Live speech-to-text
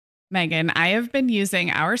Megan, I have been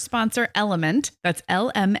using our sponsor Element, that's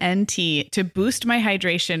LMNT, to boost my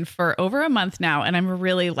hydration for over a month now, and I'm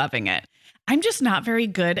really loving it. I'm just not very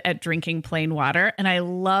good at drinking plain water, and I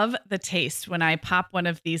love the taste when I pop one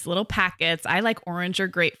of these little packets. I like orange or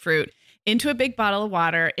grapefruit into a big bottle of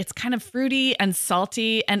water. It's kind of fruity and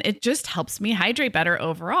salty, and it just helps me hydrate better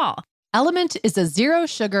overall. Element is a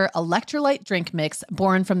zero-sugar electrolyte drink mix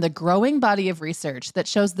born from the growing body of research that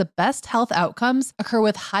shows the best health outcomes occur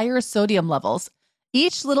with higher sodium levels.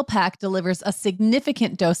 Each little pack delivers a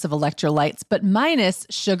significant dose of electrolytes, but minus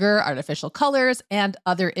sugar, artificial colors, and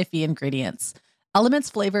other iffy ingredients. Element's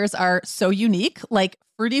flavors are so unique, like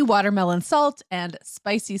fruity watermelon salt and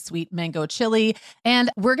spicy sweet mango chili. And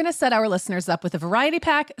we're going to set our listeners up with a variety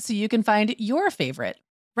pack so you can find your favorite.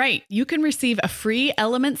 Right. You can receive a free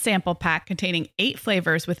Element sample pack containing 8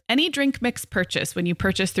 flavors with any drink mix purchase when you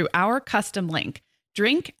purchase through our custom link,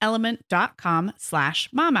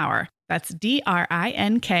 drinkelement.com/momhour. That's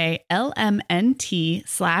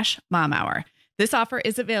DRINKLMNT/momhour. This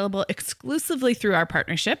is available exclusively through our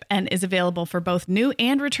partnership and is available for both new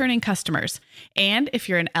and returning customers. And if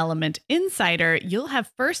you're an Element insider, you'll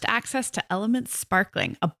have first access to Element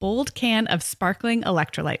Sparkling, a bold can of sparkling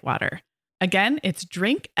electrolyte water. Again, it's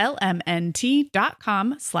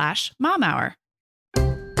drinklmnt.com/momhour.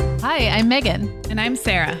 Hi, I'm Megan. And I'm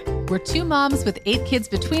Sarah. We're 2 moms with 8 kids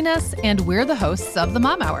between us, and we're the hosts of the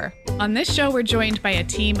Mom Hour. On this show, we're joined by a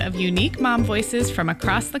team of unique mom voices from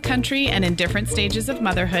across the country and in different stages of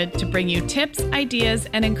motherhood to bring you tips, ideas,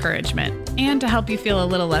 and encouragement, and to help you feel a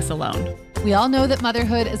little less alone. We all know that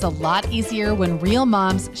motherhood is a lot easier when real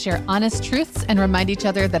moms share honest truths and remind each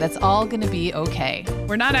other that it's all going to be okay.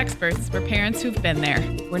 We're not experts. We're parents who've been there.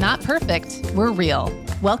 We're not perfect. We're real.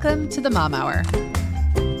 Welcome to the Mom Hour.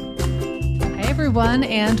 Hi, everyone,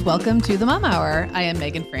 and welcome to the Mom Hour. I am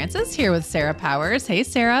Megan Francis here with Sarah Powers. Hey,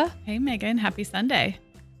 Sarah. Hey, Megan. Happy Sunday.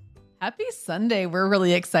 Happy Sunday. We're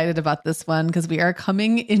really excited about this one because we are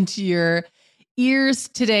coming into your ears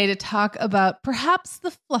today to talk about perhaps the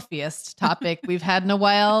fluffiest topic we've had in a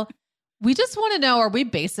while. We just want to know, are we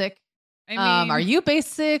basic? Are you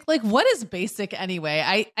basic? Like, what is basic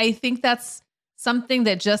anyway? I think that's something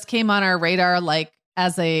that just came on our radar, like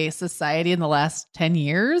as a society in the last 10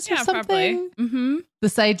 years or something. Mm-hmm.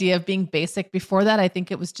 This idea of being basic. Before that, I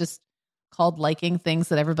think it was just called liking things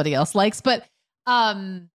that everybody else likes. But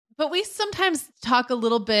we sometimes talk a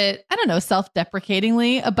little bit, I don't know,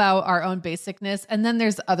 self-deprecatingly about our own basicness. And then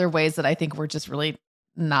there's other ways that I think we're just really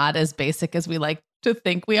not as basic as we like to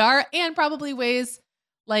think we are. And probably ways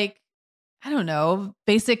like, I don't know,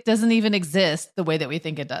 basic doesn't even exist the way that we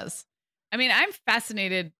think it does. I mean, I'm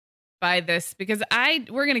fascinated by this because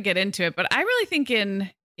we're going to get into it, but I really think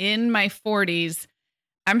in my 40s,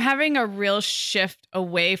 I'm having a real shift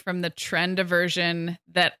away from the trend aversion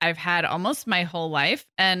that I've had almost my whole life.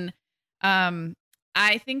 And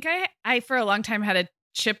I think I for a long time had a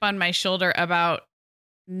chip on my shoulder about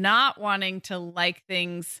not wanting to like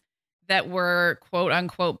things that were quote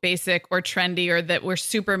unquote basic or trendy or that were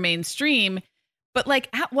super mainstream, but like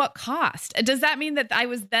at what cost? Does that mean that I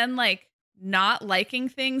was then like not liking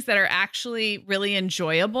things that are actually really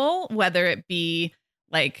enjoyable, whether it be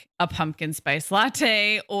like a pumpkin spice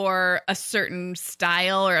latte or a certain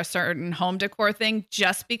style or a certain home decor thing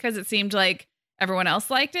just because it seemed like everyone else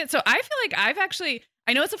liked it? So I feel like I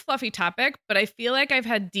know it's a fluffy topic, but I feel like I've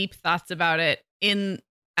had deep thoughts about it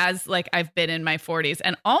as I've been in my 40s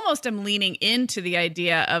and almost am leaning into the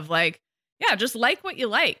idea of like, yeah, just like what you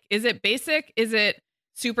like. Is it basic? Is it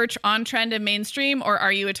super on trend and mainstream? Or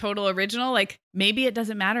are you a total original? Like maybe it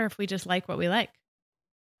doesn't matter if we just like what we like.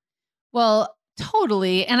 Well,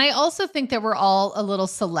 totally. And I also think that we're all a little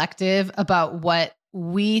selective about what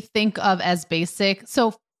we think of as basic.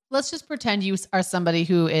 So let's just pretend you are somebody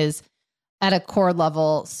who is at a core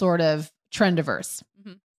level sort of trend averse.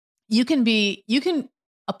 Mm-hmm. You can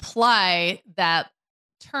apply that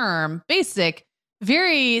term basic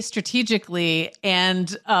very strategically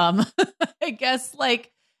and I guess like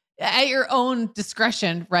at your own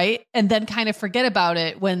discretion, right? And then kind of forget about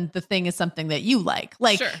it when the thing is something that you like.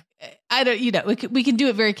 Like, sure. We can do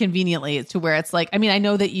it very conveniently to where it's like, I mean, I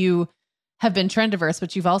know that you have been trend averse,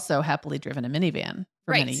 but you've also happily driven a minivan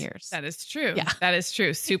for many years. That is true. Yeah. That is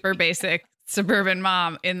true. Super basic suburban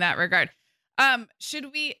mom in that regard.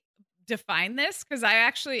 Should we define this? Because I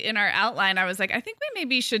actually, in our outline, I was like, I think we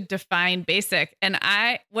maybe should define basic. And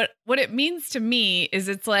what it means to me is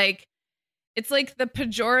it's like the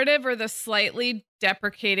pejorative or the slightly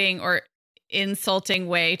deprecating or insulting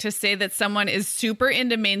way to say that someone is super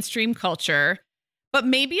into mainstream culture, but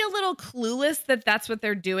maybe a little clueless that that's what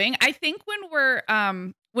they're doing. I think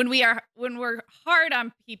when when we're hard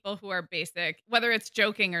on people who are basic, whether it's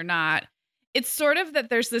joking or not, it's sort of that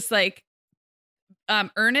there's this like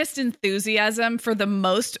earnest enthusiasm for the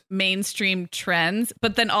most mainstream trends,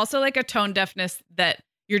 but then also like a tone deafness that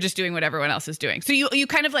you're just doing what everyone else is doing. So you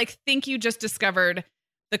kind of like think you just discovered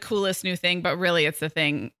the coolest new thing, but really it's the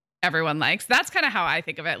thing everyone likes. That's kind of how I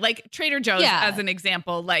think of it. Like Trader Joe's as an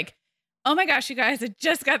example, like, oh my gosh, you guys, I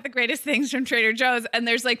just got the greatest things from Trader Joe's. And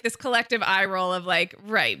there's like this collective eye roll of like,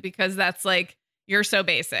 right, because that's like, you're so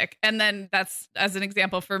basic. And then that's, as an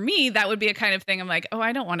example for me, that would be a kind of thing I'm like, oh,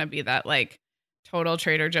 I don't want to be that like total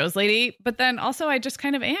Trader Joe's lady. But then also I just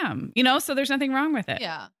kind of am, you know, so there's nothing wrong with it.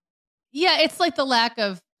 Yeah. Yeah. It's like the lack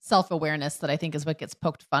of self-awareness that I think is what gets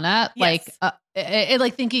poked fun at. Yes. Like,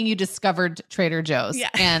 like thinking you discovered Trader Joe's.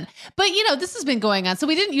 Yeah. But you know, this has been going on. So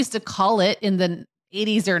we didn't used to call it in the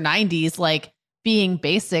 80s or 90s, like being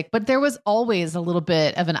basic, but there was always a little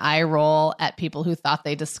bit of an eye roll at people who thought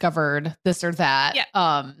they discovered this or that,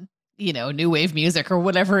 you know, new wave music or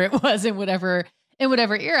whatever it was in whatever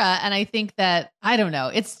era. And I think that, I don't know,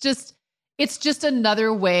 it's just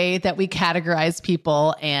another way that we categorize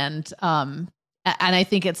people. And I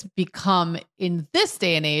think it's become in this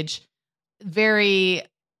day and age, very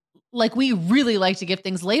like we really like to give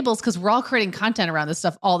things labels because we're all creating content around this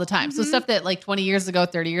stuff all the time. Mm-hmm. So stuff that like 20 years ago,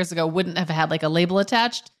 30 years ago wouldn't have had like a label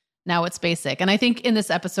attached. Now it's basic. And I think in this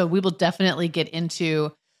episode, we will definitely get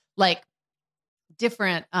into like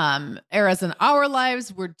different eras in our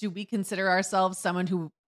lives where do we consider ourselves someone who,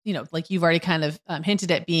 you know, like you've already kind of hinted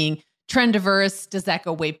at being trend diverse. Does that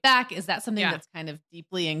go way back? Is that something that's kind of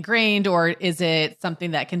deeply ingrained, or is it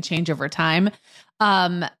something that can change over time?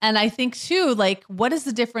 And I think too, like, what is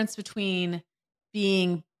the difference between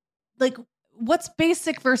being like, what's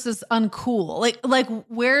basic versus uncool? Like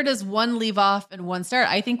where does one leave off and one start?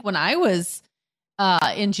 I think when I was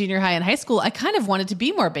in junior high and high school, I kind of wanted to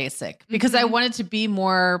be more basic because I wanted to be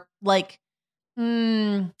more like,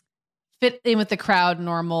 fit in with the crowd,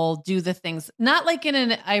 normal, do the things, not like in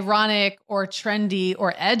an ironic or trendy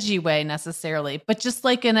or edgy way necessarily, but just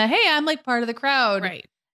like in a, hey, I'm like part of the crowd. Right.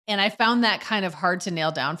 And I found that kind of hard to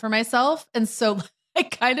nail down for myself. And so I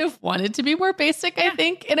kind of wanted to be more basic, I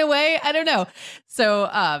think, in a way. I don't know. So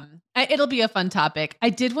it'll be a fun topic.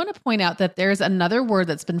 I did want to point out that there's another word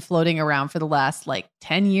that's been floating around for the last like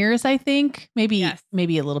 10 years, I think, maybe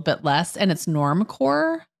a little bit less. And it's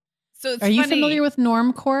normcore. So are you familiar with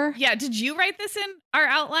normcore? Yeah. Did you write this in our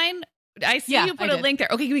outline? I see you put a link there.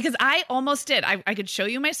 Okay. Because I almost did. I could show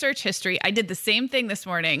you my search history. I did the same thing this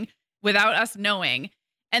morning without us knowing.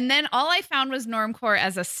 And then all I found was normcore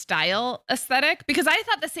as a style aesthetic, because I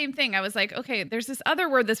thought the same thing. I was like, okay, there's this other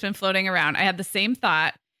word that's been floating around. I had the same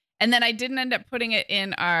thought. And then I didn't end up putting it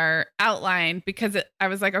in our outline because I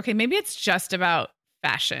was like, okay, maybe it's just about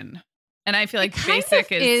fashion. And I feel like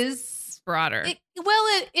basic is broader.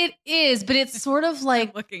 It is, but it's sort of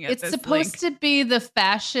like it's supposed to be the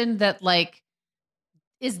fashion that like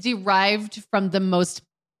is derived from the most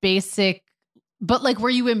basic, but like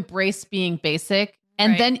where you embrace being basic.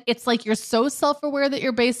 And then it's like you're so self-aware that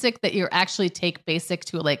you're basic that you actually take basic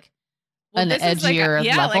to like an edgier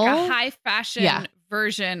level. Like a high fashion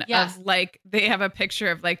version of like, they have a picture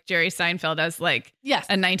of like Jerry Seinfeld as like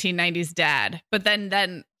a 1990s dad, but then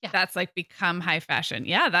that's like become high fashion.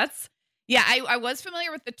 I was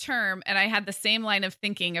familiar with the term and I had the same line of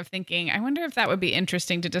thinking, I wonder if that would be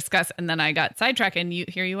interesting to discuss. And then I got sidetracked and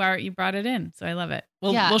here you are, you brought it in. So I love it.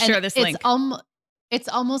 We'll share this link. It's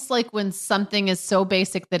almost like when something is so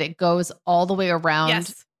basic that it goes all the way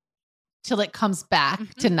around till it comes back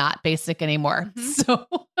to not basic anymore. So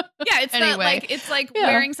it's anyway, it's like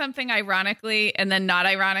wearing something ironically and then not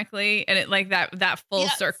ironically. And it like that full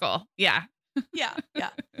circle. Yeah.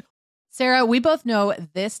 Sarah, we both know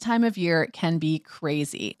this time of year can be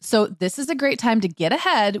crazy. So this is a great time to get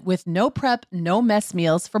ahead with no prep, no mess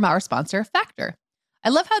meals from our sponsor, Factor. I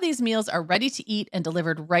love how these meals are ready to eat and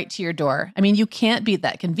delivered right to your door. I mean, you can't beat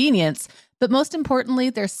that convenience, but most importantly,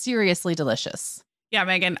 they're seriously delicious. Yeah,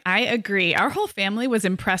 Megan, I agree. Our whole family was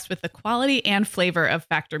impressed with the quality and flavor of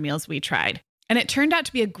Factor meals we tried. And it turned out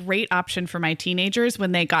to be a great option for my teenagers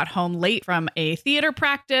when they got home late from a theater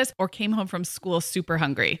practice or came home from school super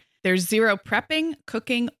hungry. There's zero prepping,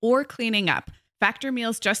 cooking, or cleaning up. Factor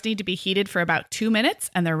meals just need to be heated for about 2 minutes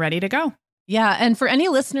and they're ready to go. Yeah, and for any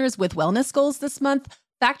listeners with wellness goals this month,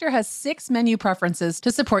 Factor has 6 menu preferences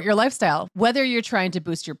to support your lifestyle. Whether you're trying to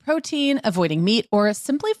boost your protein, avoiding meat, or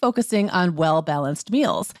simply focusing on well-balanced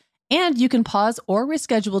meals. And you can pause or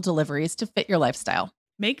reschedule deliveries to fit your lifestyle.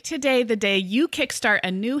 Make today the day you kickstart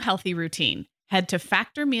a new healthy routine. Head to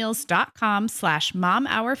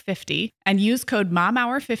factormeals.com/momhour50 and use code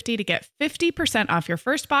momhour50 to get 50% off your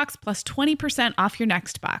first box plus 20% off your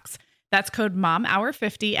next box. That's code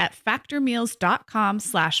momhour50 at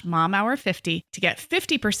factormeals.com/momhour50 to get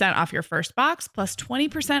 50% off your first box plus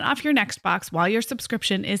 20% off your next box while your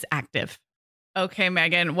subscription is active. Okay,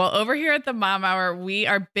 Megan. Well, over here at the Mom Hour, we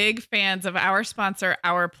are big fans of our sponsor,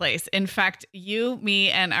 Our Place. In fact, you, me,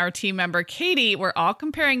 and our team member, Katie, were all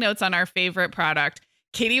comparing notes on our favorite product.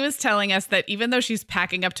 Katie was telling us that even though she's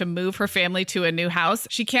packing up to move her family to a new house,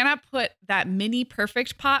 she cannot put that mini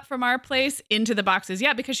perfect pot from Our Place into the boxes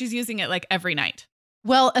yet because she's using it like every night.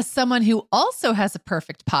 Well, as someone who also has a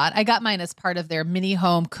perfect pot, I got mine as part of their mini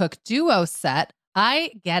home cook duo set.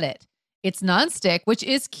 I get it. It's nonstick, which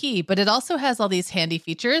is key, but it also has all these handy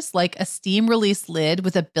features like a steam release lid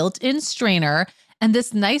with a built-in strainer and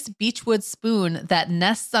this nice beechwood spoon that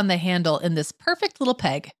nests on the handle in this perfect little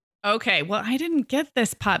peg. Okay, well, I didn't get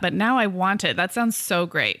this pot, but now I want it. That sounds so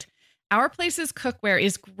great. Our Place's cookware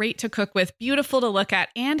is great to cook with, beautiful to look at,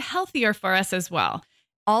 and healthier for us as well.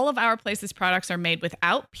 All of Our Place's products are made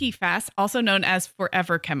without PFAS, also known as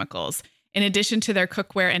forever chemicals. In addition to their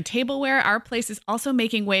cookware and tableware, Our Place is also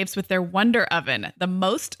making waves with their Wonder Oven, the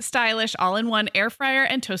most stylish all-in-one air fryer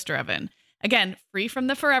and toaster oven. Again, free from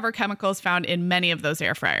the forever chemicals found in many of those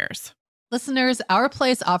air fryers. Listeners, Our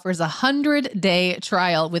Place offers a 100-day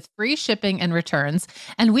trial with free shipping and returns,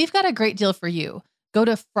 and we've got a great deal for you. Go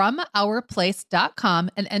to FromOurPlace.com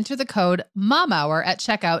and enter the code MOMHOUR at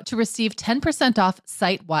checkout to receive 10% off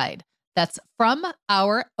site-wide. That's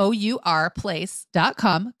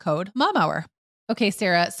FromOurPlace.com, code MOMHOUR. Okay,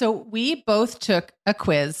 Sarah, so we both took a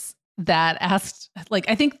quiz that asked, like,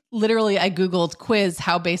 I think literally I Googled quiz,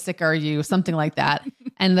 how basic are you? Something like that.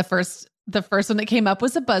 And the first one that came up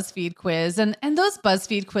was a BuzzFeed quiz. And those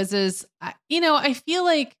BuzzFeed quizzes, I feel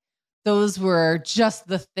like those were just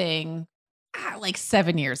the thing like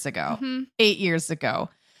 7 years ago, 8 years ago.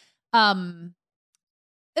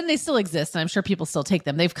 And they still exist, and I'm sure people still take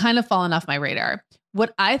them. They've kind of fallen off my radar.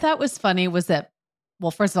 What I thought was funny was that, well,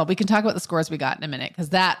 first of all, we can talk about the scores we got in a minute,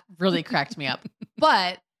 because that really cracked me up.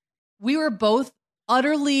 But we were both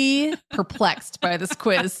utterly perplexed by this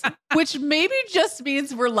quiz, which maybe just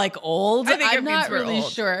means we're like old. I think I'm not really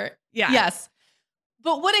old. sure. Yeah. Yes.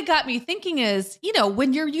 But what it got me thinking is,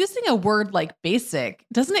 when you're using a word like basic,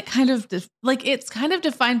 doesn't it kind of it's kind of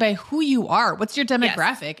defined by who you are? What's your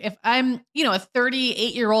demographic? Yes. If I'm, a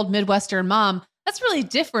 38-year-old Midwestern mom, that's really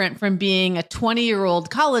different from being a 20-year-old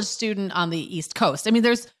college student on the East Coast. I mean,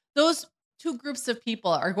 there's those two groups of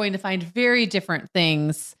people are going to find very different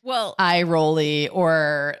things. Well, eye-rolly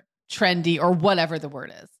or trendy or whatever the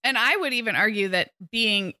word is. And I would even argue that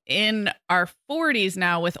being in our 40s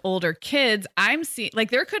now with older kids, I'm seeing like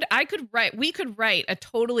we could write a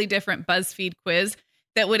totally different BuzzFeed quiz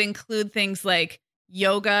that would include things like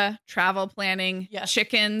yoga, travel planning,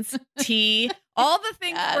 chickens, tea, all the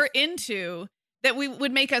things we're into that we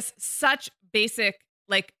would make us such basic,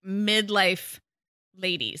 like midlife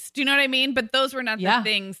ladies. Do you know what I mean? But those were not the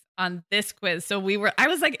things on this quiz. So I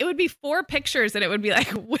was like, it would be 4 pictures and it would be like,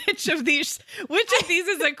 which of these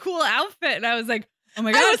is a cool outfit? And I was like, oh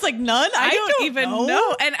my God. I was like, none. I don't even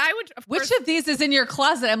know. And I would, which of these is in your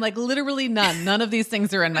closet? I'm like, literally none. None of these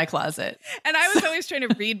things are in my closet. And I was always trying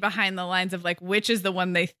to read behind the lines of like, which is the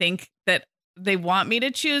one they think that they want me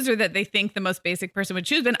to choose or that they think the most basic person would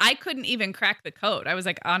choose. But I couldn't even crack the code. I was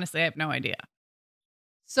like, honestly, I have no idea.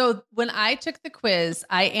 So when I took the quiz,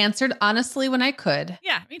 I answered honestly when I could.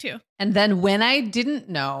 Yeah, me too. And then when I didn't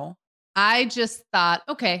know, I just thought,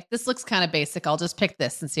 okay, this looks kind of basic. I'll just pick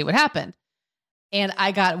this and see what happened. And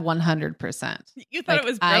I got 100%. You thought it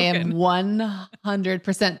was broken. I am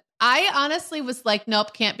 100%. I honestly was like,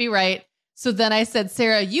 nope, can't be right. So then I said,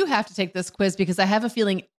 Sarah, you have to take this quiz because I have a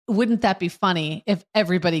feeling, wouldn't that be funny if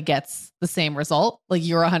everybody gets the same result? Like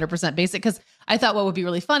you're 100% basic. Because I thought what would be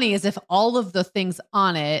really funny is if all of the things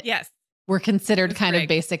on it were considered kind of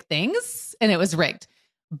basic things and it was rigged.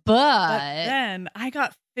 But then I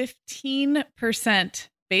got 15%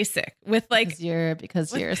 basic with like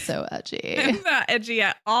because you're so edgy. I'm not edgy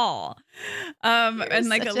at all. And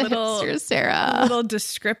like a little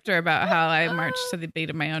descriptor about how I marched to the beat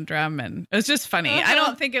of my own drum, and it was just funny. I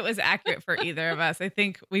don't think it was accurate for either of us. I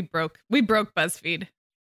think we broke BuzzFeed.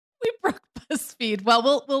 We broke BuzzFeed.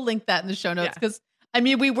 Well, we'll link that in the show notes because I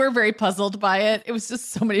mean we were very puzzled by it. It was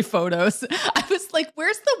just so many photos. I was like,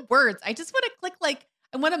 "Where's the words? I just want to click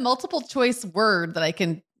I want a multiple choice word that I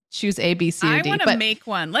can." Choose A, B, C, or D. I want to make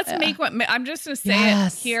one. Let's make one. I'm just going to say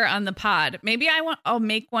it here on the pod. Maybe I'll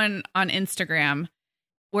make one on Instagram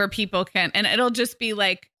where people can, and it'll just be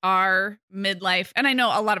like our midlife. And I know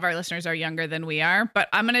a lot of our listeners are younger than we are, but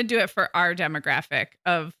I'm going to do it for our demographic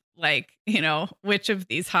of like, you know, which of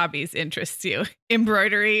these hobbies interests you?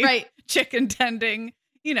 Embroidery, Right. chicken tending,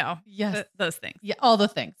 you know, Yes. those things. Yeah. All the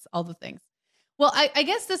things. Well, I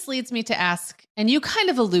guess this leads me to ask, and you kind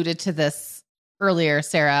of alluded to this earlier,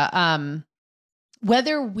 Sarah,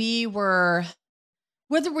 whether we've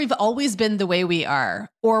always been the way we are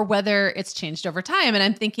or whether it's changed over time. And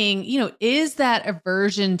I'm thinking, you know, is that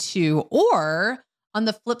aversion to, or on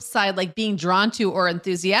the flip side, like being drawn to or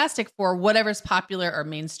enthusiastic for whatever's popular or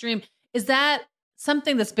mainstream, is that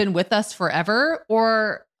something that's been with us forever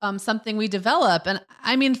or something we develop? And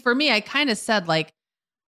I mean, for me, I kind of said like,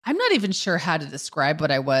 I'm not even sure how to describe what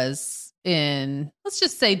I was in, let's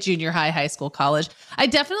just say junior high, high school, college. I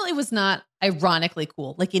definitely was not ironically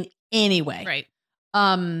cool, like in any way. Right.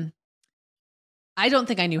 I don't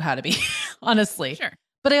think I knew how to be, honestly. Sure.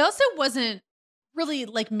 But I also wasn't really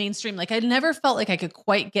like mainstream. Like I never felt like I could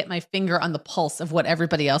quite get my finger on the pulse of what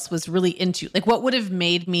everybody else was really into. Like what would have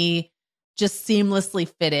made me just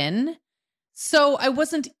seamlessly fit in. So I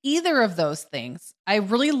wasn't either of those things. I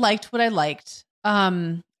really liked what I liked.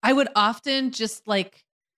 I would often just like,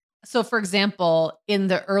 so for example, in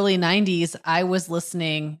the early 90s, I was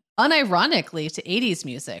listening unironically to 80s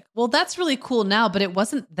music. Well, that's really cool now, but it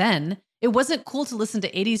wasn't then. It wasn't cool to listen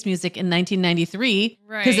to 80s music in 1993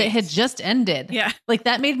 because it had just ended. Yeah. Like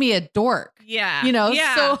that made me a dork. Yeah. You know?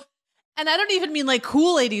 Yeah. So, and I don't even mean like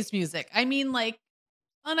cool 80s music. I mean like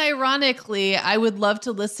unironically, I would love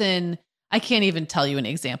to listen. I can't even tell you any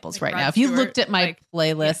examples Like right Rod now. If you Stewart, looked at my like,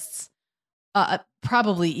 playlists,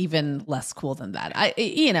 probably even less cool than that.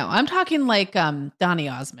 I'm talking like Donny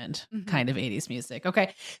Osmond kind of 80s music.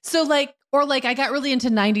 Okay. So like, or like I got really into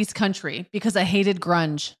 90s country because I hated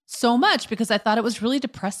grunge so much because I thought it was really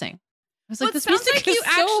depressing. I was like, this sounds music like you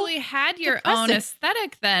is so actually had your own depressing.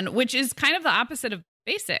 aesthetic then, which is kind of the opposite of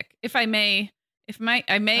basic. If I may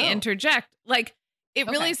interject, like it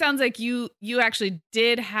really Okay. sounds like you actually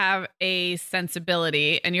did have a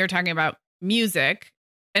sensibility, and you're talking about music.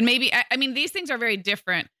 And maybe, I mean, these things are very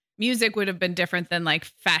different. Music would have been different than like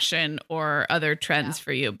fashion or other trends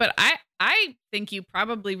for you. But I think you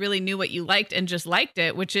probably really knew what you liked and just liked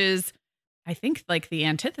it, which is, I think, like the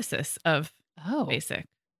antithesis of basic.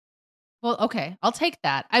 Well, okay. I'll take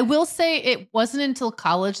that. I will say it wasn't until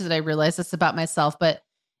college that I realized this about myself. But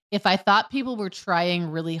if I thought people were trying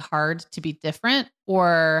really hard to be different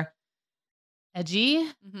or edgy,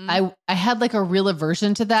 I had like a real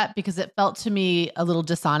aversion to that because it felt to me a little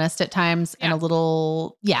dishonest at times and a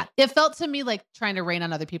little, it felt to me like trying to rain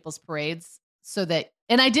on other people's parades so that,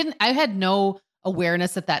 and I had no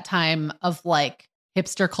awareness at that time of like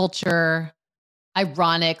hipster culture,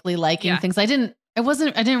 ironically liking things. I didn't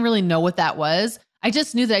really know what that was. I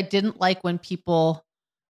just knew that I didn't like when people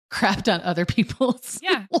crapped on other people's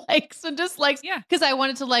likes and dislikes because I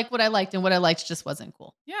wanted to like what I liked and what I liked just wasn't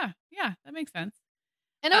cool. Yeah. Yeah. That makes sense.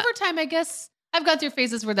 And over time, I guess I've gone through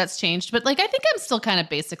phases where that's changed, but like, I think I'm still kind of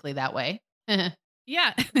basically that way.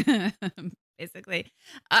 Yeah. Basically.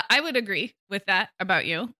 I would agree with that about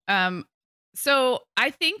you. So I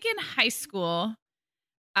think in high school,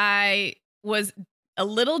 I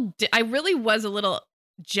really was a little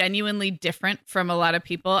genuinely different from a lot of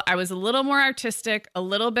people. I was a little more artistic, a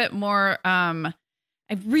little bit more, I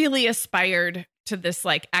really aspired to this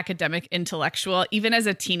like academic intellectual. Even as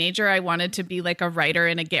a teenager, I wanted to be like a writer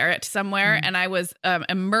in a garret somewhere. And I was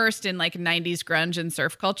immersed in like 90s grunge and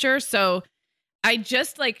surf culture. So I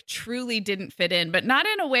just like truly didn't fit in, but not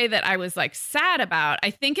in a way that I was like sad about. I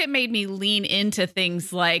think it made me lean into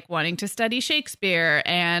things like wanting to study Shakespeare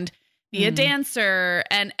and be a dancer.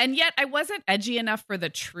 And yet I wasn't edgy enough for the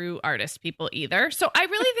true artist people either. So I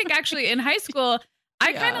really think actually in high school,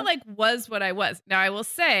 I kind of like was what I was. Now I will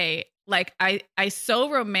say like, I so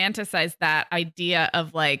romanticized that idea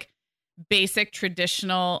of like basic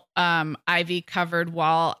traditional ivy covered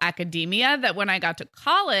wall academia that when I got to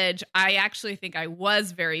college, I actually think I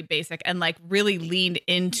was very basic and like really leaned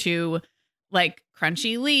into like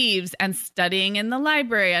crunchy leaves and studying in the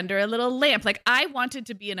library under a little lamp. Like I wanted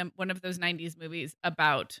to be in one of those 90s movies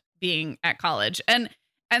about being at college. And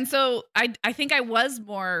so I think I was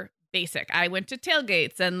more basic. I went to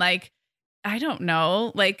tailgates and like, I don't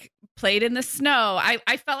know, like played in the snow.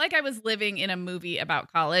 I felt like I was living in a movie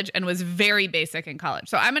about college and was very basic in college.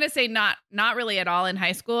 So I'm going to say not really at all in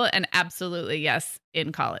high school and absolutely yes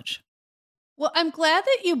in college. Well, I'm glad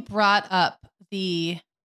that you brought up the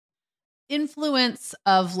influence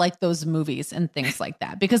of like those movies and things like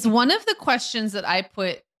that, because one of the questions that I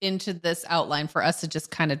put into this outline for us to just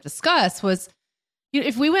kind of discuss was, you know,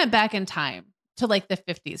 if we went back in time to like the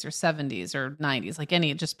 50s or 70s or 90s, like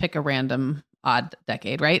just pick a random odd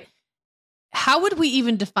decade, right? How would we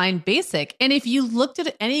even define basic? And if you looked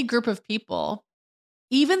at any group of people,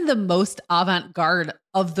 even the most avant-garde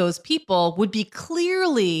of those people would be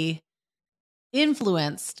clearly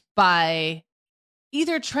influenced by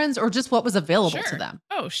either trends or just what was available to them.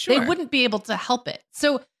 Oh, sure. They wouldn't be able to help it.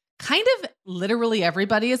 So kind of literally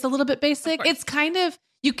everybody is a little bit basic. It's kind of,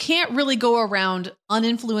 you can't really go around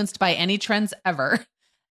uninfluenced by any trends ever.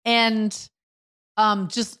 And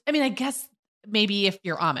I guess maybe if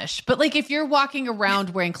you're Amish, but like if you're walking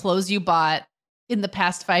around wearing clothes you bought in the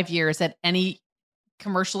past 5 years at any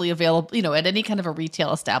commercially available, at any kind of a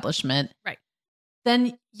retail establishment, right,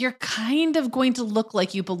 then you're kind of going to look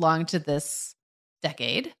like you belong to this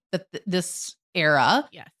decade, this era.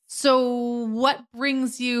 Yes. So what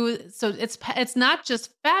brings you, so it's not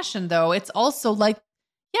just fashion though. It's also like,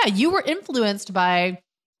 yeah, you were influenced by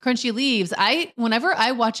Crunchy Leaves. Whenever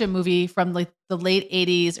I watch a movie from like the late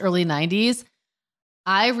 80s, early 90s,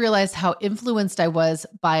 I realized how influenced I was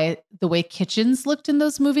by the way kitchens looked in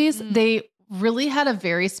those movies. They really had a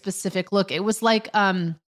very specific look. It was like,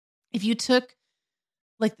 if you took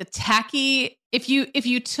like the tacky, if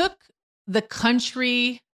you took the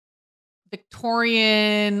country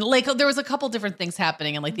Victorian, like there was a couple different things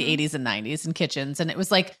happening in like the 80s and 90s in kitchens. And it was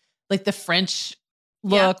like the French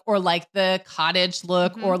look or like the cottage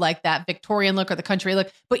look or like that Victorian look or the country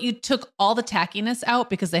look, but you took all the tackiness out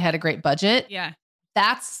because they had a great budget. Yeah.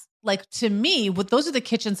 That's like, to me, those are the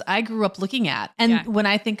kitchens I grew up looking at. And when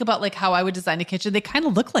I think about like how I would design a kitchen, they kind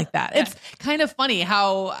of look like that. Yeah. It's kind of funny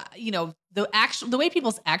how, the way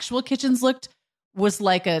people's actual kitchens looked was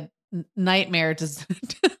like a nightmare,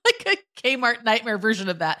 like a Kmart nightmare version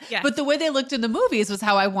of that. Yeah. But the way they looked in the movies was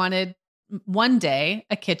how I wanted one day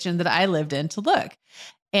a kitchen that I lived in to look.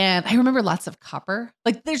 And I remember lots of copper.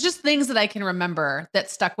 Like there's just things that I can remember that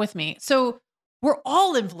stuck with me. So we're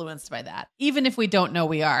all influenced by that, even if we don't know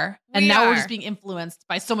we are. And now we're just being influenced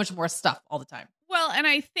by so much more stuff all the time. Well, and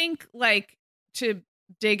I think like to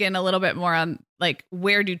dig in a little bit more on like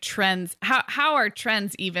where do trends, how are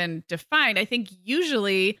trends even defined? I think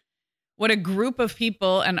usually what a group of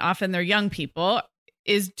people, and often they're young people,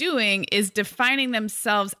 is doing is defining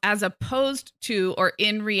themselves as opposed to or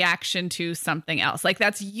in reaction to something else. Like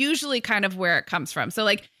that's usually kind of where it comes from. So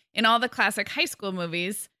like in all the classic high school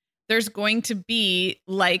movies, there's going to be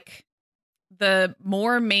like the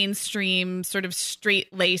more mainstream sort of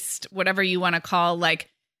straight-laced, whatever you want to call like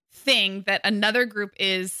thing that another group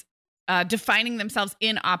is defining themselves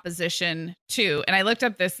in opposition to. And I looked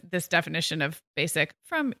up this definition of basic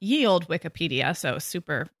from ye olde Wikipedia, so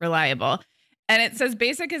super reliable. And it says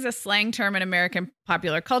basic is a slang term in American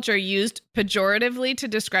popular culture used pejoratively to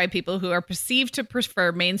describe people who are perceived to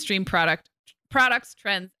prefer mainstream products,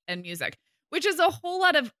 trends, and music, which is a whole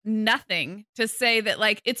lot of nothing to say that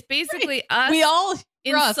like it's basically us we all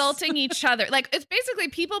insulting each other. Like it's basically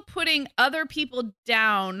people putting other people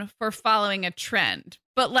down for following a trend.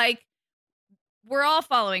 But like we're all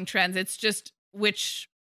following trends. It's just which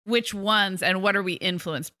ones and what are we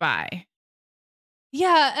influenced by?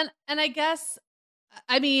 Yeah, and I guess,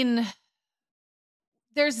 I mean,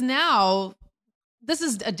 this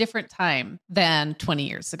is a different time than 20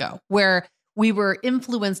 years ago where we were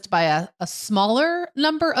influenced by a smaller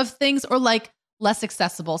number of things or like less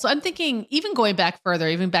accessible. So I'm thinking even going back further,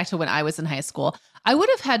 even back to when I was in high school, I would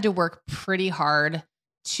have had to work pretty hard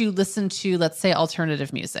to listen to, let's say,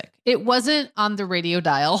 alternative music. It wasn't on the radio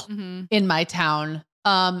dial in my town.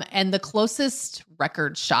 And the closest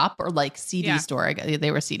record shop or like CD store,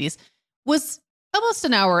 they were CDs, was almost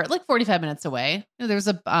an hour, like 45 minutes away. There was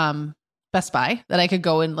a Best Buy that I could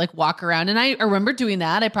go and like walk around. And I remember doing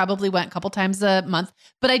that. I probably went a couple times a month,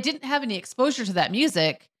 but I didn't have any exposure to that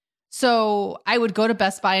music. So I would go to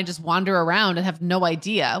Best Buy and just wander around and have no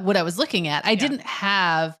idea what I was looking at. I didn't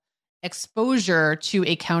have exposure to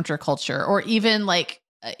a counterculture or even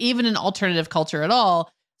an alternative culture at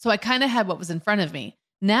all. So I kind of had what was in front of me.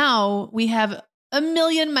 Now we have a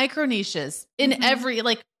million micro niches in every,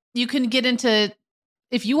 like you can get into,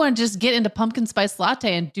 if you want to just get into pumpkin spice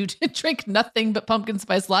latte and drink nothing but pumpkin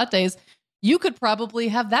spice lattes, you could probably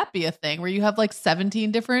have that be a thing where you have like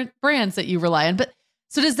 17 different brands that you rely on. But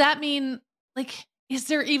so does that mean like, is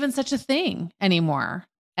there even such a thing anymore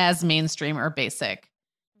as mainstream or basic?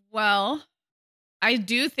 Well, I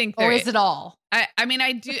do think there is. Or is it all?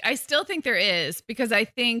 I still think there is because I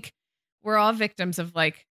think we're all victims of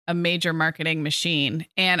like a major marketing machine.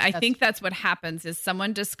 And I think that's what happens is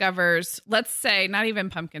someone discovers, let's say, not even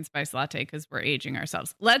pumpkin spice latte because we're aging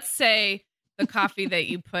ourselves. Let's say the coffee that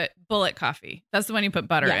you put, bullet coffee. That's the one you put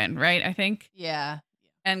butter in, right? I think. Yeah.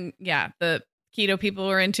 And the keto people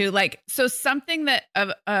were into. Like, so something that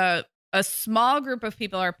a small group of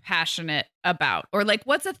people are passionate about, or like,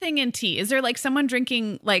 what's a thing in tea? Is there like someone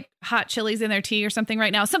drinking like hot chilies in their tea or something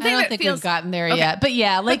right now? Something I don't that think feels we've gotten there yet, but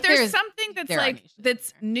yeah, like but there's something that's like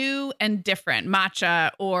that's new and different,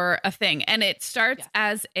 matcha or a thing, and it starts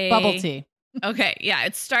as a bubble tea. Okay, yeah,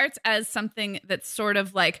 it starts as something that's sort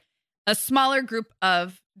of like a smaller group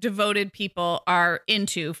of devoted people are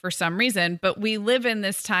into for some reason, but we live in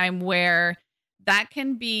this time where that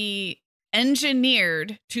can be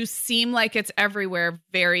engineered to seem like it's everywhere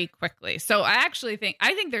very quickly. So I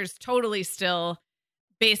think there's totally still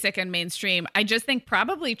basic and mainstream. I just think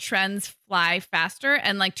probably trends fly faster.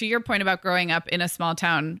 And like to your point about growing up in a small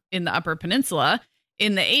town in the Upper Peninsula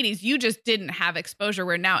in the 80s, you just didn't have exposure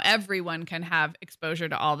where now everyone can have exposure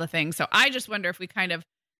to all the things. So I just wonder if we kind of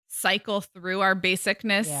cycle through our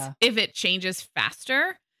basicness, if it changes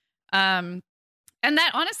faster. And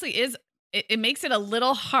that honestly it makes it a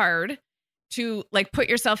little hard to like put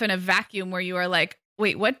yourself in a vacuum where you are like,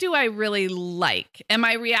 wait, what do I really like? Am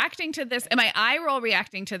I reacting to this? Am I eye roll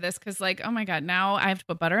reacting to this? Cause like, oh my God, now I have to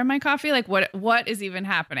put butter in my coffee. Like what is even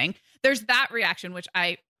happening? There's that reaction, which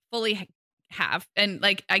I fully have. And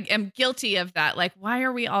like, I am guilty of that. Like, why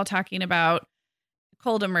are we all talking about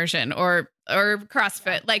cold immersion or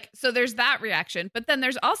CrossFit? Like, so there's that reaction, but then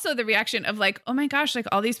there's also the reaction of like, oh my gosh, like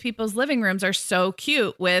all these people's living rooms are so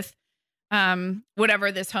cute with whatever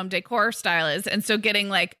this home decor style is. And so getting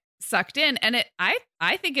like sucked in, and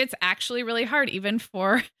I think it's actually really hard, even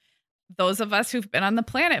for those of us who've been on the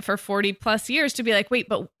planet for 40 plus years, to be like, wait,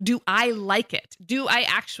 but do I like it? Do I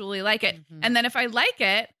actually like it? Mm-hmm. And then if I like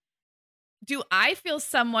it, do I feel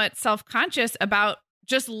somewhat self-conscious about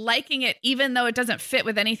just liking it, even though it doesn't fit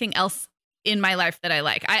with anything else in my life that I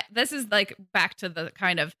like? This is like back to the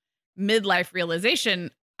kind of midlife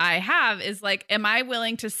realization I have is like, am I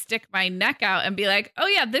willing to stick my neck out and be like, oh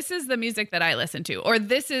yeah, this is the music that I listen to, or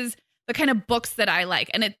this is the kind of books that I like,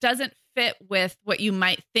 and it doesn't fit with what you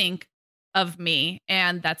might think of me,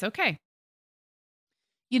 and that's okay.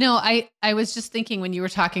 You know, I was just thinking when you were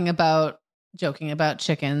joking about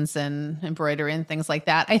chickens and embroidery and things like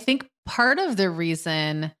that, I think part of the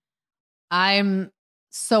reason I'm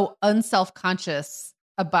so unself-conscious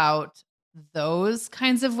about those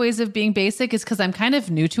kinds of ways of being basic is because I'm kind of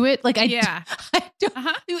new to it. Like you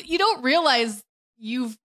don't realize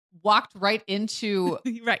you've walked right into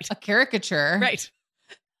a caricature, right?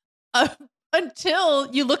 Until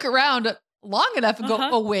you look around long enough and go,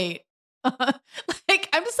 oh wait, like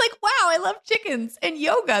I'm just like, wow, I love chickens and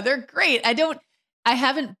yoga. They're great. I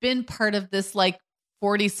haven't been part of this like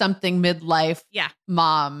 40 something midlife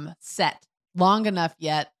mom set long enough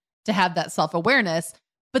yet to have that self-awareness.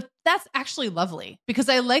 But that's actually lovely because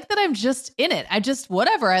I like that I'm just in it. I just,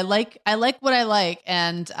 whatever. I like what I like.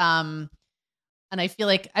 And I feel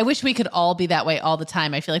like I wish we could all be that way all the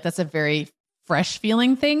time. I feel like that's a very fresh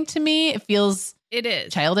feeling thing to me. It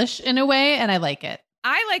is childish in a way. And I like it.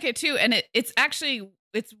 I like it too. And it's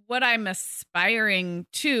what I'm aspiring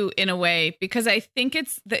to in a way, because I think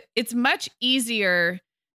it's much easier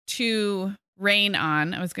to rain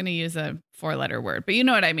on. I was going to use a 4-letter word, but you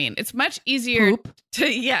know what I mean. It's much easier to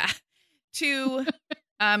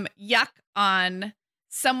yuck on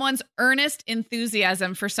someone's earnest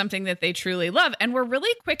enthusiasm for something that they truly love. And we're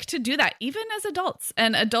really quick to do that, even as adults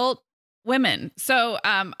and adult women. So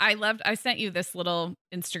I sent you this little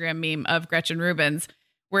Instagram meme of Gretchen Rubin's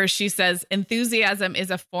where she says, enthusiasm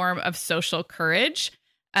is a form of social courage.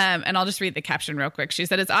 And I'll just read the caption real quick. She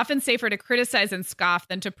said, it's often safer to criticize and scoff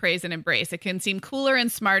than to praise and embrace. It can seem cooler and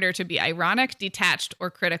smarter to be ironic, detached, or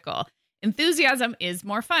critical. Enthusiasm is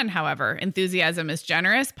more fun, however. Enthusiasm is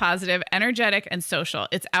generous, positive, energetic, and social.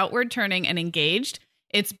 It's outward turning and engaged.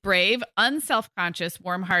 It's brave, unself-conscious,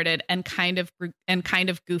 warm-hearted, and kind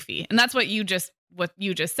of goofy. And that's what you just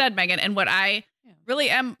said, Megan, and what I really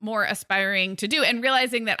am more aspiring to do, and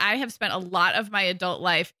realizing that I have spent a lot of my adult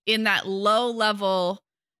life in that low-level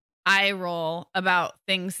eye roll about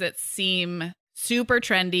things that seem super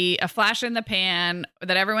trendy, a flash in the pan,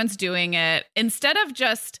 that everyone's doing it, instead of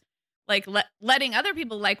just like letting other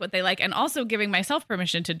people like what they like, and also giving myself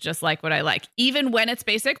permission to just like what I like, even when it's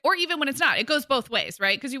basic or even when it's not. It goes both ways,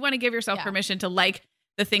 right? Because you want to give yourself permission to like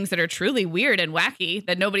the things that are truly weird and wacky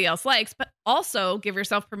that nobody else likes, but also give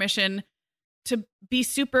yourself permission to be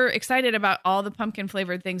super excited about all the pumpkin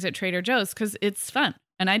flavored things at Trader Joe's because it's fun.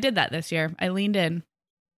 And I did that this year. I leaned in.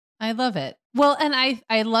 I love it. Well, and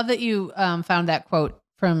I love that you found that quote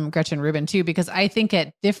from Gretchen Rubin too, because I think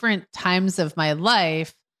at different times of my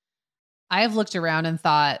life, I have looked around and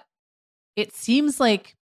thought, it seems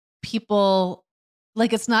like people,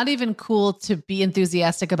 like it's not even cool to be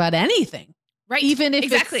enthusiastic about anything. Right. Even if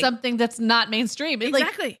Exactly. it's something that's not mainstream.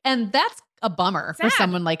 Exactly. And that's a bummer for Sad.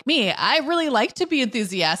 someone like me. I really like to be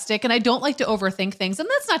enthusiastic and I don't like to overthink things. And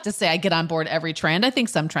that's not to say I get on board every trend. I think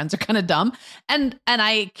some trends are kind of dumb. And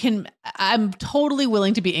I'm totally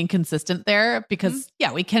willing to be inconsistent there because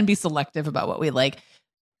we can be selective about what we like.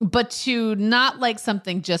 But to not like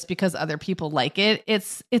something just because other people like it,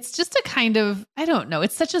 it's just a kind of, I don't know,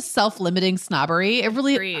 it's such a self-limiting snobbery. It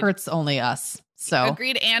really Agreed. hurts only us. So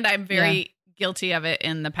agreed. And I'm very guilty of it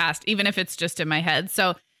in the past, even if it's just in my head.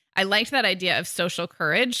 So I liked that idea of social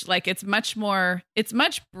courage. Like it's much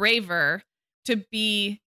braver to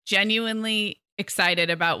be genuinely excited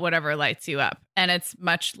about whatever lights you up. And it's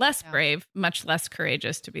much less brave, much less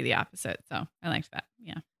courageous to be the opposite. So I liked that.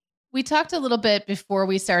 Yeah. We talked a little bit before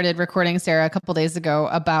we started recording, Sarah, a couple days ago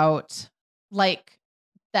about like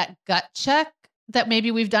that gut check that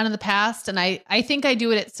maybe we've done in the past. And I think I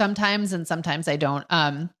do it sometimes and sometimes I don't.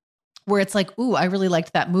 Where it's like, ooh, I really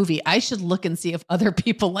liked that movie. I should look and see if other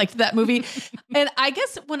people liked that movie. And I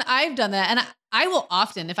guess when I've done that, and I will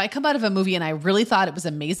often, if I come out of a movie and I really thought it was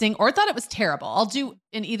amazing or thought it was terrible, I'll do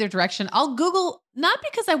in either direction. I'll Google, not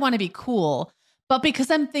because I want to be cool, but because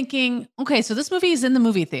I'm thinking, okay, so this movie is in the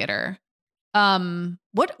movie theater.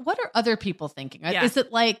 What are other people thinking? Yeah. Is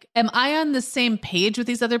it like, am I on the same page with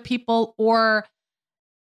these other people, or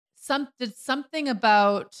did something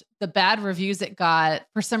about the bad reviews it got?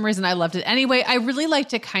 For some reason, I loved it anyway. I really like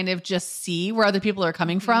to kind of just see where other people are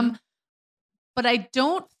coming from, but I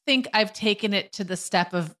don't think I've taken it to the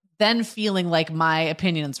step of then feeling like my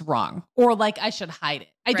opinion's wrong or like I should hide it.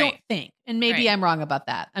 I don't think, and maybe I'm wrong about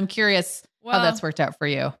that. I'm curious how that's worked out for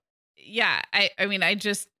you. Yeah. I mean, I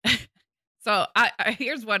just, so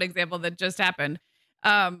here's one example that just happened.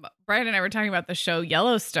 Brian and I were talking about the show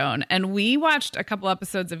Yellowstone, and we watched a couple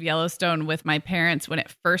episodes of Yellowstone with my parents when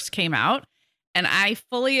it first came out. And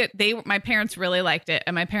my parents really liked it.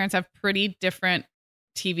 And my parents have pretty different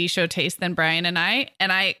TV show taste than Brian and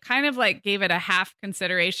I kind of like gave it a half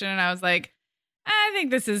consideration. And I was like, I think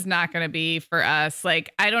this is not going to be for us.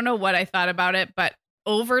 Like, I don't know what I thought about it, but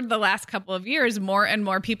over the last couple of years, more and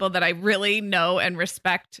more people that I really know and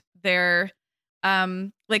respect their,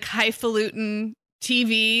 like highfalutin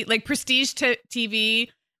TV, like prestige TV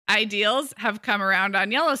ideals have come around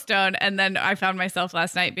on Yellowstone. And then I found myself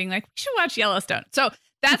last night being like, we should watch Yellowstone. So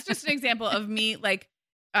that's just an example of me like,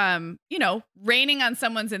 raining on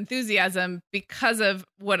someone's enthusiasm because of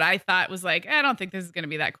what I thought was like, I don't think this is going to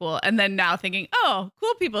be that cool. And then now thinking, oh,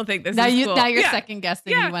 cool people think this is cool. Now you're second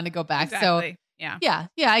guessing and you want to go back. Exactly. So yeah,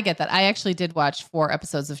 I get that. I actually did watch 4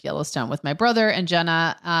 episodes of Yellowstone with my brother and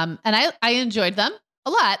Jenna. And I enjoyed them a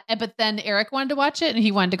lot. But then Eric wanted to watch it and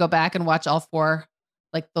he wanted to go back and watch all 4,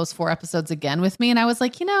 like those 4 episodes again with me. And I was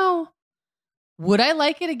like, would I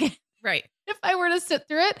like it again? Right. If I were to sit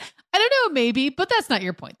through it? I don't know, maybe, but that's not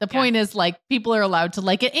your point. The point is like people are allowed to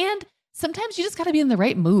like it. And sometimes you just got to be in the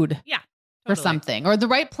right mood for something or the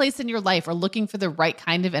right place in your life or looking for the right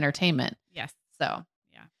kind of entertainment. Yes. So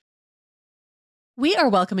we are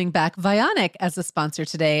welcoming back Vionic as a sponsor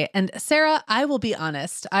today. And Sarah, I will be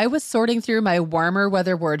honest, I was sorting through my warmer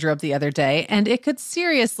weather wardrobe the other day and it could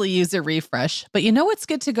seriously use a refresh. But you know what's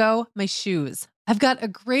good to go? My shoes. I've got a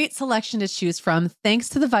great selection to choose from thanks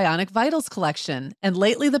to the Vionic Vitals collection. And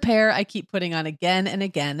lately the pair I keep putting on again and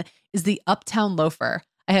again is the Uptown Loafer.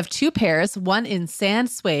 I have 2 pairs, one in sand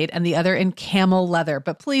suede and the other in camel leather,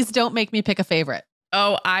 but please don't make me pick a favorite.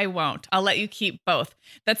 Oh, I won't. I'll let you keep both.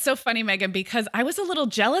 That's so funny, Megan, because I was a little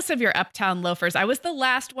jealous of your Uptown loafers. I was the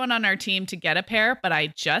last one on our team to get a pair, but I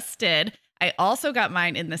just did. I also got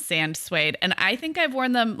mine in the sand suede, and I think I've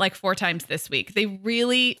worn them like 4 times this week. They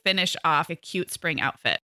really finish off a cute spring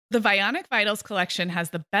outfit. The Vionic Vitals collection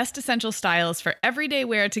has the best essential styles for everyday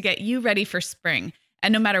wear to get you ready for spring.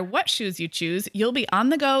 And no matter what shoes you choose, you'll be on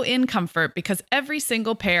the go in comfort because every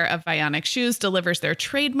single pair of Vionic shoes delivers their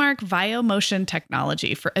trademark VioMotion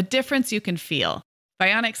technology for a difference you can feel.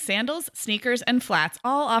 Vionic sandals, sneakers, and flats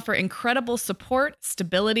all offer incredible support,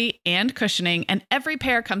 stability, and cushioning, and every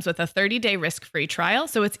pair comes with a 30-day risk-free trial,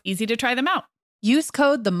 so it's easy to try them out. Use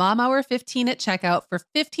code TheMomHour15 at checkout for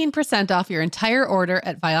 15% off your entire order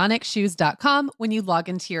at VionicShoes.com when you log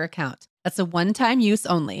into your account. That's a one-time use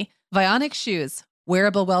only. Vionic Shoes.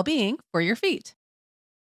 Wearable well-being for your feet.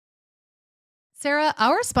 Sarah,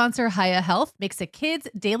 our sponsor, Hiya Health, makes a kids'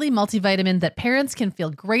 daily multivitamin that parents can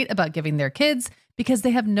feel great about giving their kids because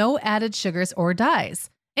they have no added sugars or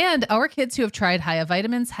dyes. And our kids who have tried Hiya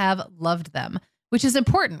vitamins have loved them, which is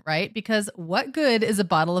important, right? Because what good is a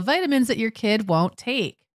bottle of vitamins that your kid won't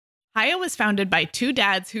take? Hiya was founded by two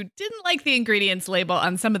dads who didn't like the ingredients label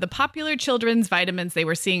on some of the popular children's vitamins they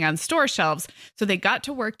were seeing on store shelves, so they got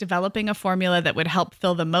to work developing a formula that would help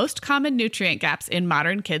fill the most common nutrient gaps in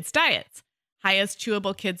modern kids' diets. Hiya's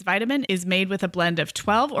Chewable Kids Vitamin is made with a blend of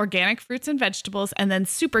 12 organic fruits and vegetables and then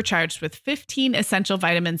supercharged with 15 essential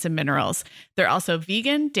vitamins and minerals. They're also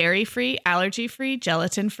vegan, dairy-free, allergy-free,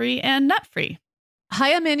 gelatin-free, and nut-free.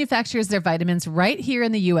 Hiya manufactures their vitamins right here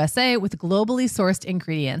in the USA with globally sourced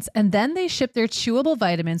ingredients, and then they ship their chewable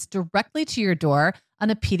vitamins directly to your door on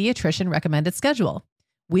a pediatrician recommended schedule.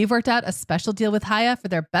 We've worked out a special deal with Hiya for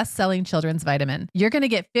their best-selling children's vitamin. You're going to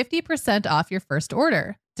get 50% off your first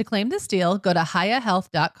order. To claim this deal, go to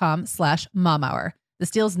hiyahealth.com/momhour. This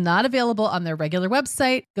deal is not available on their regular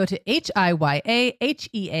website. Go to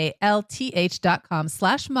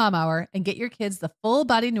hiyahealth.com/momhour and get your kids the full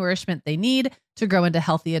body nourishment they need to grow into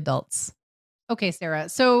healthy adults. Okay, Sarah.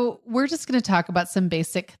 So we're just going to talk about some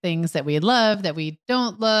basic things that we love, that we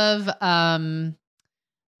don't love,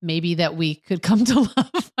 maybe that we could come to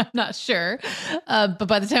love. I'm not sure. But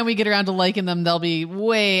by the time we get around to liking them, they'll be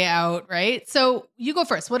way out, right? So you go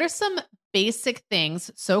first. What are some basic things,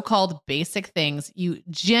 so-called basic things you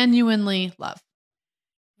genuinely love?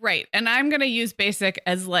 Right. And I'm going to use basic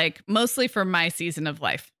as like mostly for my season of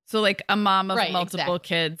life. So like a mom of multiple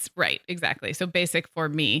kids. Right. Exactly. So basic for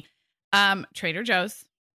me. Trader Joe's.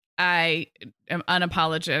 I am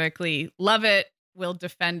unapologetically love it, will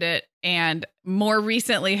defend it, and more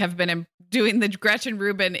recently have been doing the Gretchen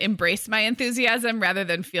Rubin embrace my enthusiasm rather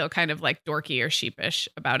than feel kind of like dorky or sheepish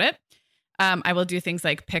about it. I will do things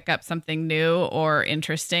like pick up something new or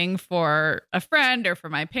interesting for a friend or for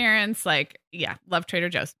my parents. Like, yeah, love Trader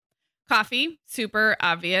Joe's. Coffee, super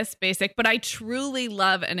obvious, basic, but I truly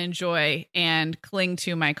love and enjoy and cling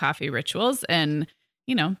to my coffee rituals and,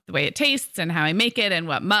 you know, the way it tastes and how I make it and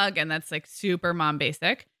what mug. And that's like super mom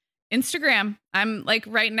basic. Instagram. I'm like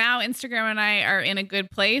right now, Instagram and I are in a good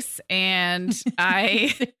place, and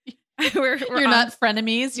we're You're not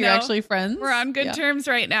frenemies. You're actually friends. We're on good terms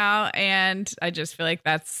right now. And I just feel like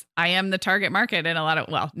I am the target market in a lot of,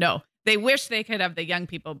 well, no, they wish they could have the young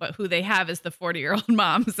people, but who they have is the 40-year-old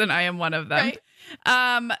moms. And I am one of them.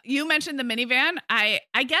 Right. You mentioned the minivan. I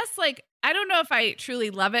guess like, I don't know if I truly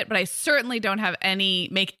love it, but I certainly don't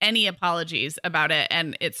make any apologies about it.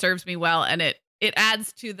 And it serves me well. And it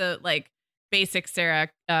adds to the like basic Sarah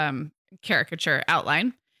caricature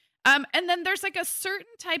outline. And then there's like a certain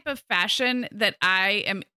type of fashion that I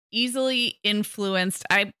am easily influenced.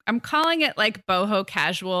 I'm calling it like boho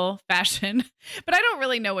casual fashion, but I don't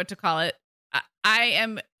really know what to call it.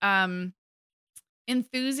 I am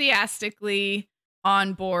enthusiastically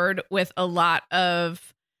on board with a lot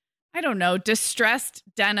of, I don't know, distressed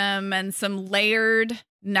denim and some layered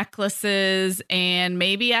necklaces and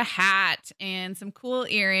maybe a hat and some cool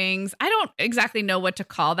earrings. I don't exactly know what to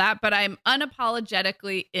call that, but I'm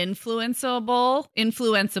unapologetically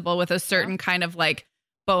influenceable with a certain kind of like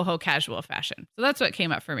boho casual fashion. So that's what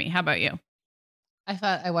came up for me. How about you? I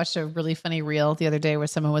thought I watched a really funny reel the other day where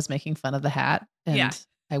someone was making fun of the hat, and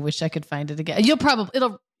I wish I could find it again. You'll probably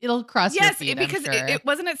it'll cross your feed, because I'm sure. it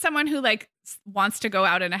wasn't it someone who like wants to go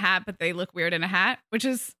out in a hat but they look weird in a hat, which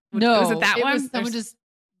is no, was it that one? Was someone just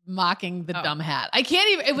mocking the dumb hat. I can't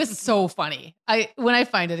even. It was so funny. When I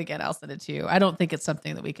find it again, I'll send it to you. I don't think it's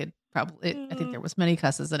something that we could probably. I think there was many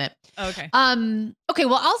cusses in it. Okay. Okay.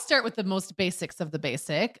 Well, I'll start with the most basics of the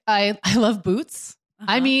basic. I love boots.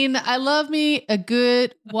 I mean, I love me a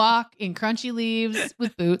good walk in crunchy leaves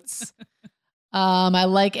with boots. I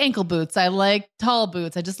like ankle boots. I like tall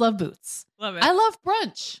boots. I just love boots. Love it. I love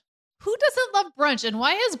brunch. Who doesn't love brunch? And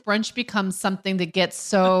why has brunch become something that gets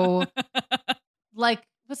so like,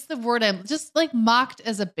 what's the word? I'm just like mocked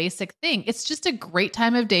as a basic thing. It's just a great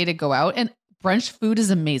time of day to go out, and brunch food is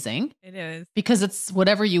amazing. It is. Because it's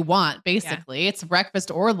whatever you want, basically. Yeah. It's breakfast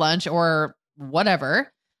or lunch or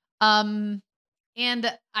whatever. And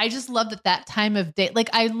I just love that time of day. Like,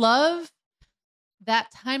 I love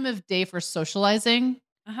that time of day for socializing.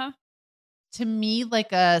 To me,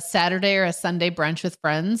 like a Saturday or a Sunday brunch with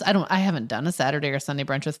friends. I haven't done a Saturday or Sunday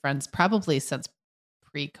brunch with friends probably since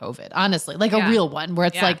pre-COVID, honestly, like a real one where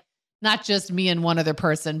it's like not just me and one other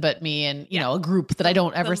person, but me and, you know, a group that I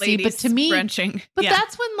don't ever see. But to me, brunching. But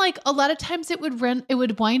that's when like a lot of times it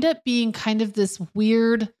would wind up being kind of this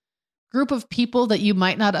weird group of people that you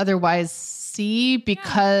might not otherwise see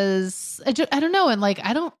because I don't know. And like,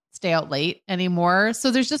 I don't stay out late anymore.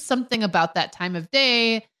 So there's just something about that time of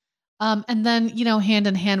day. And then, you know, hand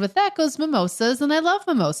in hand with that goes mimosas, and I love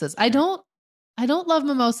mimosas. I don't love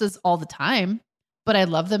mimosas all the time, but I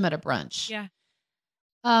love them at a brunch. Yeah.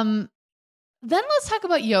 Then let's talk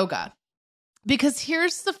about yoga. Because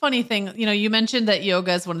here's the funny thing, you mentioned that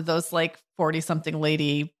yoga is one of those like 40 something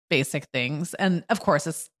lady basic things. And of course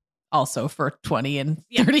it's also for 20 and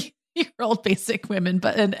 30-year-old basic women,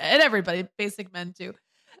 but and everybody, basic men too.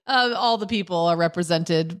 All the people are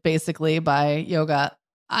represented basically by yoga.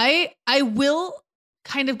 I will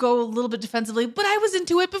kind of go a little bit defensively, but I was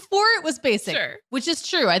into it before it was basic, which is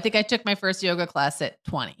true. I think I took my first yoga class at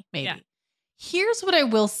 20, maybe. Yeah. Here's what I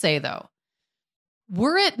will say though.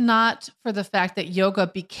 Were it not for the fact that yoga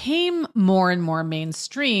became more and more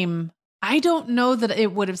mainstream, I don't know that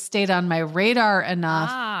it would have stayed on my radar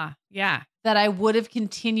enough that I would have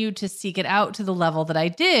continued to seek it out to the level that I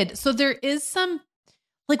did. So there is some,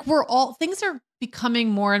 like things are becoming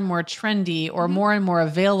more and more trendy or more and more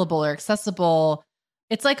available or accessible.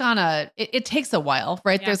 It's like it takes a while,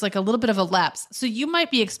 right? Yeah. There's like a little bit of a lapse. So you might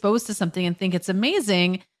be exposed to something and think it's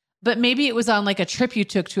amazing, but maybe it was on like a trip you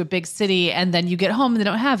took to a big city and then you get home and they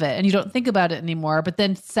don't have it and you don't think about it anymore. But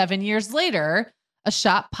then 7 years later, a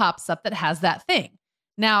shop pops up that has that thing.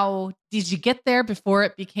 Now, did you get there before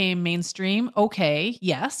it became mainstream? Okay.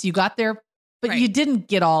 Yes, you got there, but you didn't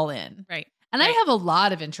get all in. Right. And I have a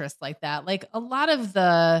lot of interests like that. Like a lot of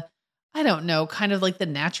the, I don't know, kind of like the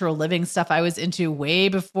natural living stuff I was into way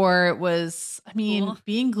before it was, cool.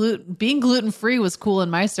 being gluten-free was cool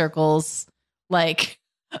in my circles. Like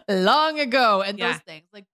long ago and those things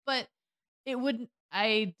but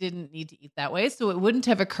I didn't need to eat that way. So it wouldn't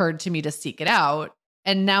have occurred to me to seek it out.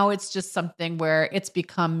 And now it's just something where it's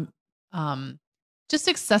become just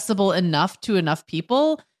accessible enough to enough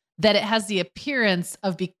people that it has the appearance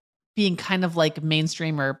of being kind of like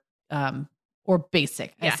mainstream or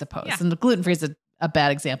basic, I suppose. Yeah. And the gluten-free is a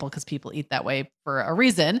bad example because people eat that way for a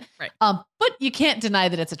reason. Right. But you can't deny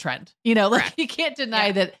that it's a trend, like you can't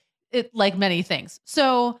deny that it, like many things.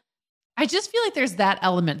 So I just feel like there's that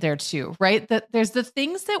element there too, right? That there's the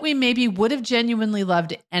things that we maybe would have genuinely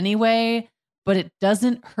loved anyway, but it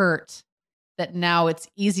doesn't hurt that now it's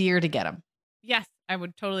easier to get them. Yes, I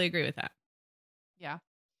would totally agree with that. Yeah.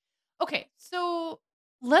 Okay, so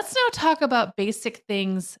let's now talk about basic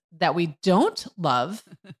things that we don't love.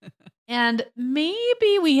 And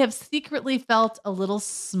maybe we have secretly felt a little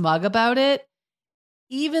smug about it,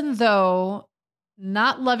 even though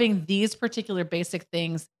not loving these particular basic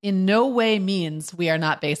things in no way means we are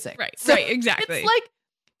not basic. Right. So right. Exactly.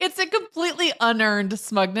 It's a completely unearned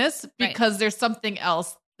smugness because there's something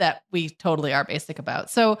else that we totally are basic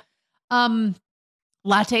about. So,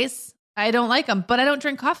 lattes, I don't like them, but I don't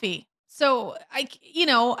drink coffee. So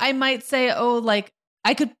I might say,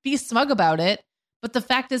 I could be smug about it, but the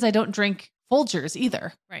fact is I don't drink Folgers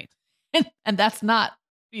either. Right. And that's not,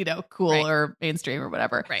 cool or mainstream or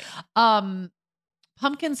whatever. Right.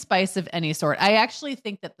 Pumpkin spice of any sort. I actually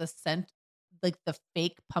think that the scent, like the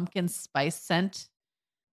fake pumpkin spice scent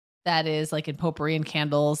that is like in potpourri and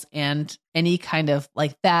candles and any kind of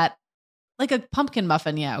like that, like a pumpkin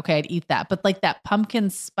muffin. Yeah. Okay. I'd eat that. But like that pumpkin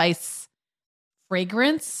spice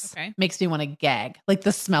fragrance makes me want to gag. Like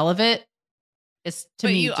the smell of it is to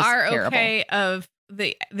me just terrible. But you are okay of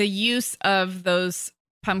the use of that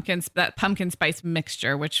pumpkin spice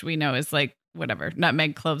mixture, which we know is like whatever,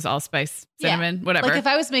 nutmeg, cloves, allspice, cinnamon, whatever. Like if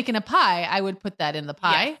I was making a pie, I would put that in the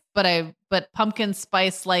pie. Yeah. But pumpkin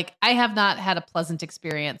spice, like I have not had a pleasant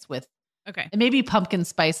experience with. Okay. And maybe pumpkin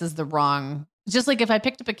spice is the wrong. Just like if I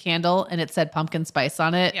picked up a candle and it said pumpkin spice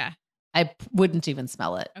on it, I wouldn't even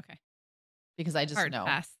smell it. Okay. Because I just know. Hard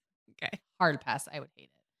pass. Okay. Hard pass. I would hate it.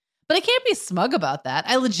 But I can't be smug about that.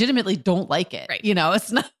 I legitimately don't like it. Right.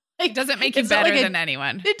 It's not like, it doesn't make you better than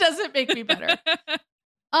anyone. It doesn't make me better.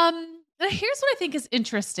 Here's what I think is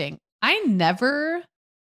interesting. I never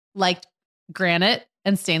liked granite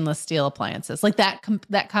and stainless steel appliances. Like that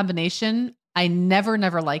combination, I never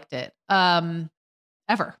liked it. Ever.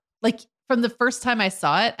 Like from the first time I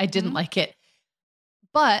saw it, I didn't like it.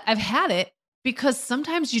 But I've had it because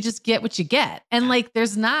sometimes you just get what you get. And like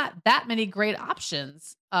there's not that many great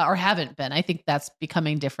options or haven't been. I think that's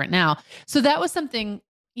becoming different now. So that was something,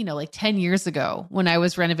 like 10 years ago when I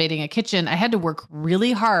was renovating a kitchen, I had to work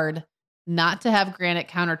really hard not to have granite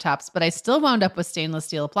countertops, but I still wound up with stainless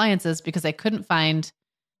steel appliances because I couldn't find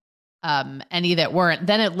any that weren't.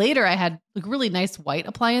 Then later I had like really nice white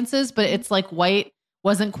appliances, but it's like white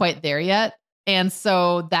wasn't quite there yet. And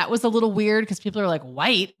so that was a little weird because people are like,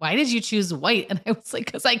 white? Why did you choose white? And I was like,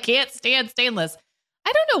 because I can't stand stainless.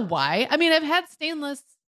 I don't know why. I mean, I've had stainless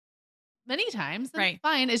many times. That's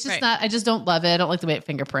fine. It's just not, I just don't love it. I don't like the way it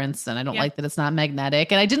fingerprints and I don't like that it's not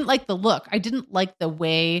magnetic. And I didn't like the look. I didn't like the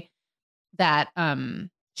way that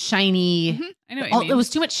shiny. Mm-hmm. I know what you mean. It was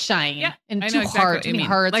too much shine and too exactly hard. Too many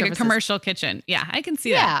hard like surfaces. a commercial kitchen. Yeah, I can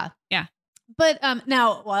see that. Yeah. But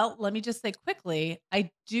now, well, let me just say quickly, I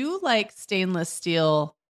do like stainless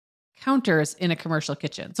steel counters in a commercial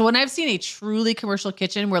kitchen. So when I've seen a truly commercial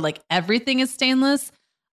kitchen where like everything is stainless,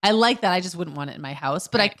 I like that. I just wouldn't want it in my house,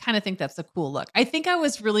 but I kind of think that's a cool look. I think I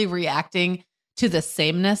was really reacting to the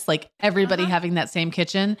sameness, like everybody having that same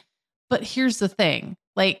kitchen. But here's the thing,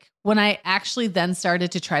 like when I actually then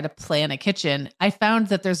started to try to plan a kitchen, I found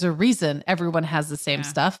that there's a reason everyone has the same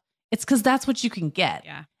stuff. It's because that's what you can get.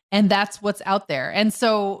 Yeah. And that's what's out there. And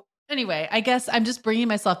so anyway, I guess I'm just bringing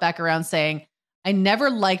myself back around saying I never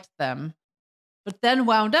liked them, but then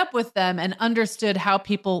wound up with them and understood how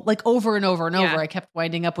people like over and over and over, I kept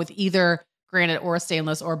winding up with either granite or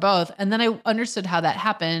stainless or both. And then I understood how that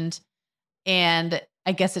happened. And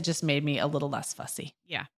I guess it just made me a little less fussy.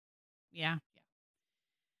 Yeah. Yeah.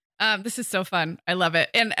 This is so fun. I love it.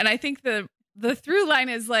 And I think the through line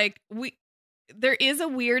is like, there is a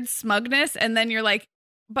weird smugness. And then you're like,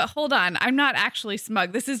 but hold on, I'm not actually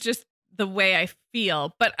smug. This is just the way I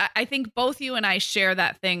feel. But I think both you and I share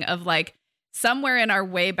that thing of like somewhere in our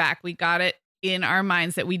way back, we got it in our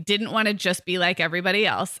minds that we didn't want to just be like everybody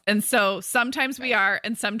else. And so sometimes we are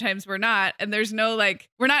and sometimes we're not. And there's no like,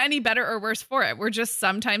 we're not any better or worse for it. We're just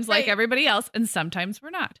sometimes like everybody else and sometimes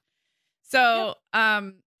we're not. So,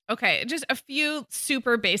 okay, just a few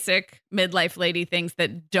super basic midlife lady things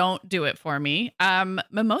that don't do it for me.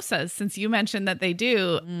 Mimosas, since you mentioned that they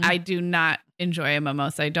do, I do not enjoy a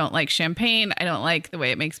mimosa. I don't like champagne. I don't like the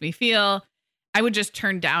way it makes me feel. I would just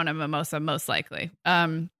turn down a mimosa most likely.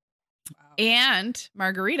 And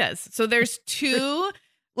margaritas. So there's two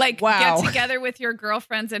get together with your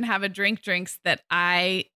girlfriends and have a drinks that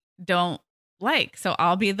I don't like. So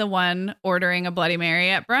I'll be the one ordering a Bloody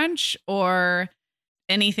Mary at brunch or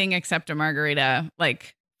anything except a margarita,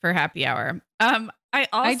 like for happy hour.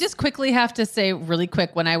 I just quickly have to say really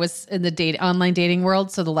quick, when I was in the online dating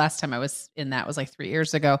world, so the last time I was in that was like 3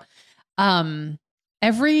 years ago.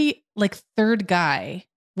 Every like third guy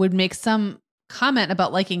would make some comment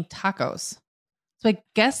about liking tacos. So I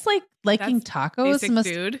guess like liking tacos must,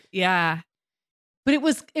 dude. Yeah. But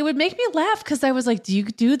it would make me laugh because I was like, do you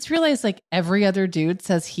dudes realize like every other dude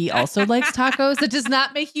says he also likes tacos? It does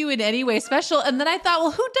not make you in any way special. And then I thought,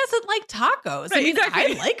 well, who doesn't like tacos? Right, I mean, exactly.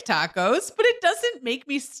 I like tacos, but it doesn't make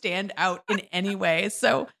me stand out in any way.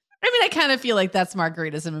 So, I mean, I kind of feel like that's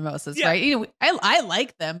margaritas and mimosas, right? You know, I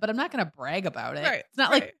like them, but I'm not going to brag about it. Right, it's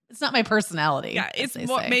not like, it's not my personality. Yeah, it's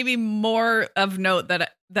maybe more of note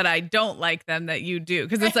that I don't like them that you do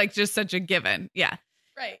because it's like just such a given. Yeah.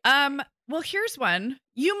 Right. Well, here's one.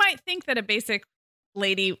 You might think that a basic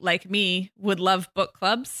lady like me would love book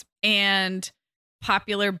clubs and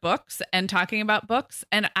popular books and talking about books.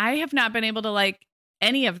 And I have not been able to like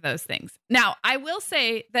any of those things. Now, I will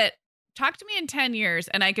say that talk to me in 10 years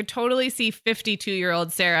and I could totally see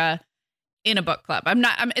 52-year-old Sarah in a book club.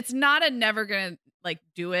 It's not a never going to like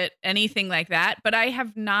do it, anything like that. But I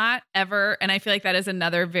have not ever. And I feel like that is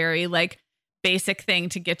another very like basic thing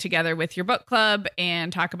to get together with your book club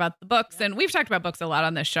and talk about the books. And we've talked about books a lot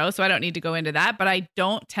on this show, so I don't need to go into that, but I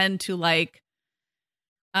don't tend to like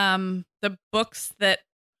the books that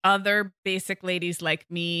other basic ladies like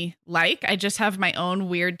me like. I just have my own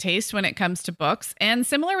weird taste when it comes to books. And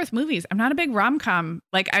similar with movies. I'm not a big rom-com.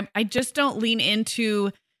 Like I just don't lean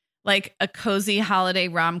into like a cozy holiday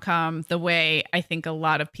rom-com the way I think a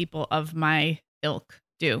lot of people of my ilk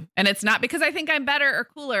do. And it's not because I think I'm better or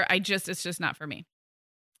cooler. It's just not for me.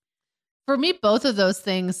 For me, both of those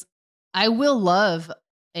things, I will love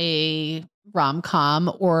a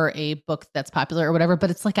rom-com or a book that's popular or whatever,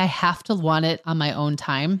 but it's like I have to want it on my own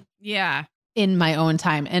time. Yeah. In my own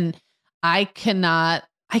time. And I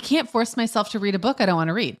can't force myself to read a book I don't want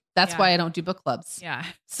to read. That's why I don't do book clubs. Yeah.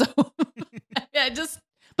 So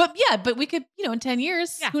but we could, in 10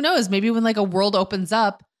 years, who knows? Maybe when like a world opens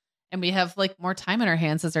up and we have like more time in our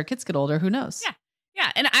hands as our kids get older, who knows? Yeah.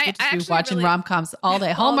 Yeah. And I actually watching rom-coms all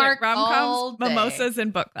day. Hallmark, rom-coms, mimosas,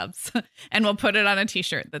 and book clubs. And we'll put it on a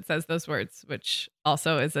t-shirt that says those words, which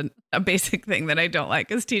also is a basic thing that I don't like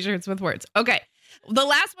is t-shirts with words. Okay. The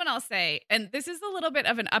last one I'll say, and this is a little bit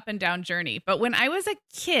of an up and down journey, but when I was a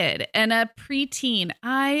kid and a preteen,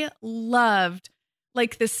 I loved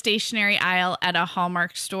like the stationery aisle at a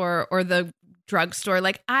Hallmark store or the drugstore.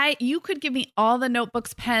 Like you could give me all the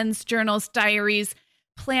notebooks, pens, journals, diaries,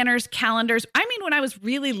 planners, calendars. I mean, when I was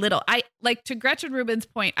really little, I like to Gretchen Rubin's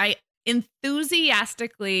point, I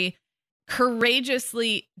enthusiastically,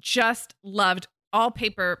 courageously just loved all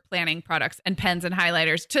paper planning products and pens and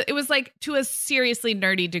highlighters. It was like to a seriously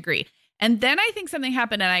nerdy degree. And then I think something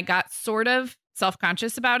happened and I got sort of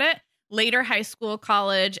self-conscious about it. Later high school,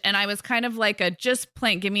 college, and I was kind of like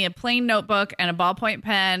give me a plain notebook and a ballpoint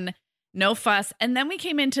pen no fuss. And then we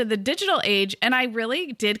came into the digital age, and I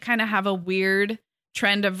really did kind of have a weird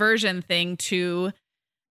trend aversion thing to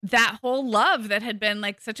that whole love that had been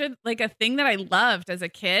like such a thing that I loved as a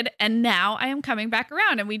kid. And now I am coming back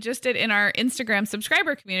around. And we just did in our Instagram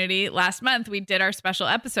subscriber community last month, we did our special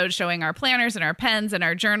episode showing our planners and our pens and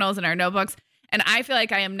our journals and our notebooks. And I feel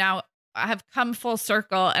like I have come full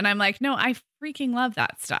circle, and I'm like, no, I freaking love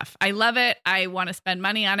that stuff. I love it. I want to spend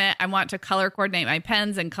money on it. I want to color coordinate my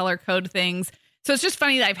pens and color code things. So it's just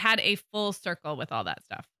funny that I've had a full circle with all that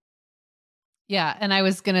stuff. Yeah. And I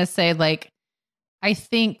was going to say, like, I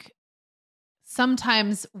think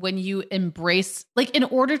sometimes when you embrace, like, in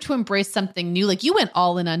order to embrace something new, like you went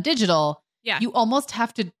all in on digital, you almost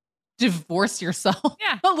have to divorce yourself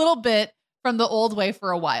a little bit from the old way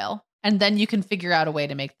for a while. And then you can figure out a way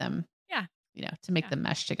to make them, to make them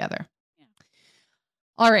mesh together. Yeah.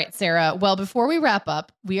 All right, Sarah. Well, before we wrap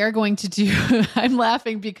up, we are going to do, I'm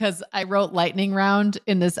laughing because I wrote lightning round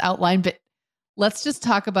in this outline, but let's just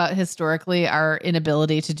talk about historically our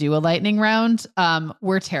inability to do a lightning round.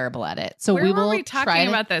 We're terrible at it. So were we talking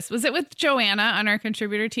about this? Was it with Joanna on our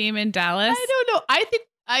contributor team in Dallas? I don't know.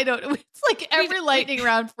 I don't know. It's like every lightning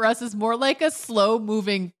round for us is more like a slow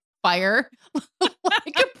moving fire,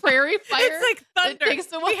 like a prairie fire. It's like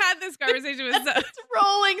thunder. We had this conversation with it's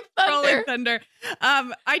rolling thunder. Rolling thunder.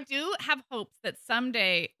 I do have hopes that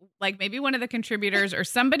someday, like maybe one of the contributors or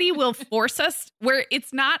somebody will force us where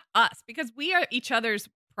it's not us, because we are each other's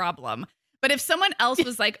problem. But if someone else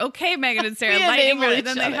was like, okay, Megan and Sarah, lightning round, and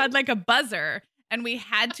then they had like a buzzer and we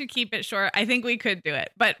had to keep it short, I think we could do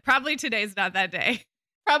it. But probably today's not that day.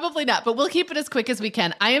 Probably not, but we'll keep it as quick as we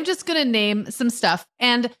can. I am just going to name some stuff.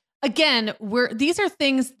 And again, these are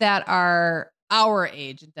things that are our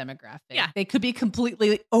age and demographic. Yeah. They could be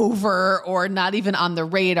completely over or not even on the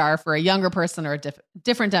radar for a younger person or a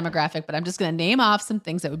different demographic, but I'm just going to name off some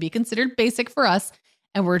things that would be considered basic for us.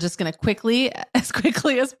 And we're just going to as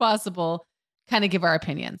quickly as possible, kind of give our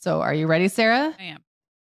opinion. So are you ready, Sarah? I am.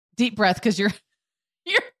 Deep breath, because you're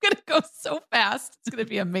going to go so fast. It's going to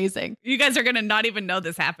be amazing. You guys are going to not even know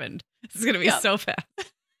this happened. This is going to be so fast.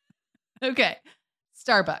 Okay.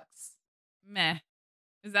 Starbucks. Meh.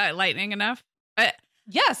 Is that lightning enough?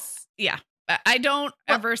 Yes. Yeah. I don't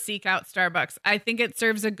ever seek out Starbucks. I think it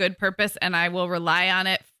serves a good purpose, and I will rely on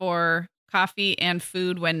it for coffee and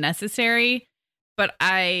food when necessary. But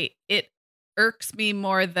it irks me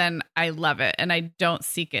more than I love it, and I don't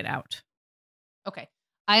seek it out. Okay.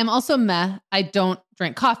 I am also meh. I don't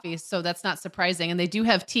drink coffee, so that's not surprising. And they do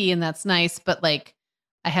have tea, and that's nice. But like,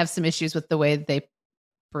 I have some issues with the way they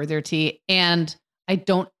brew their tea, and I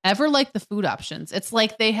don't ever like the food options. It's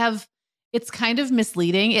like it's kind of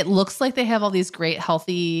misleading. It looks like they have all these great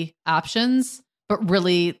healthy options, but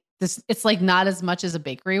really it's like not as much as a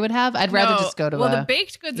bakery would have. I'd rather just go to the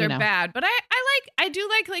baked goods are bad, but I do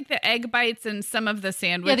like the egg bites and some of the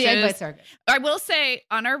sandwiches. Yeah, the egg bites are good. I will say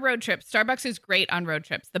on our road trip, Starbucks is great on road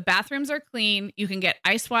trips. The bathrooms are clean. You can get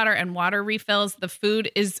ice water and water refills. The food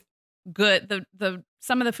is good. The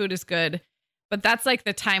some of the food is good. But that's like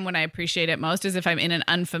the time when I appreciate it most, is if I'm in an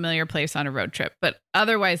unfamiliar place on a road trip. But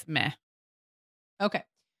otherwise, meh. Okay.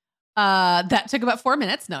 That took about 4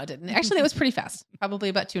 minutes. No, it didn't. Actually, it was pretty fast. Probably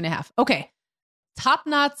about 2.5. Okay. Top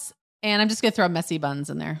knots. And I'm just going to throw messy buns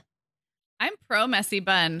in there. I'm pro messy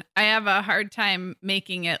bun. I have a hard time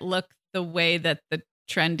making it look the way that the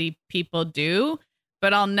trendy people do,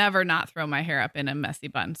 but I'll never not throw my hair up in a messy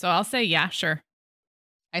bun. So I'll say, yeah, sure.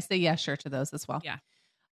 I say, yeah, sure to those as well. Yeah.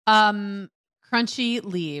 Crunchy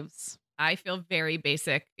leaves. I feel very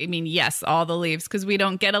basic. I mean, yes, all the leaves, because we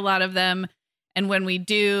don't get a lot of them. And when we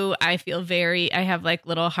do, I have like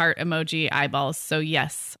little heart emoji eyeballs. So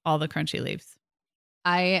yes, all the crunchy leaves.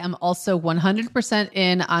 I am also 100%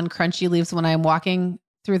 in on crunchy leaves when I'm walking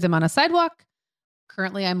through them on a sidewalk.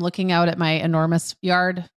 Currently, I'm looking out at my enormous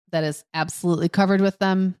yard that is absolutely covered with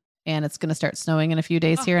them. And it's going to start snowing in a few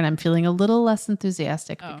days here. And I'm feeling a little less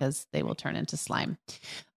enthusiastic because they will turn into slime.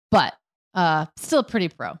 But still pretty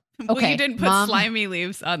pro. Okay. Well, you didn't put slimy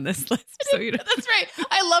leaves on this list. So you don't. That's right.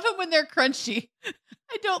 I love them when they're crunchy.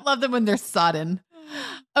 I don't love them when they're sodden.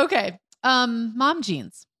 Okay. Mom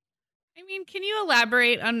jeans. I mean, can you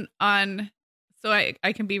elaborate on so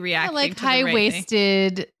I can be reacting like to high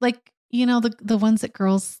waisted, like, you know, the ones that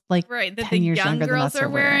girls like right, that 10 the years young younger girls than us are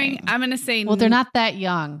wearing. I'm going to say, well, they're not that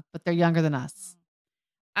young, but they're younger than us.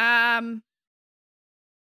 I'm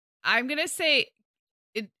going to say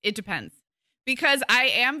it depends, because I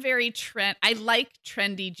am very I like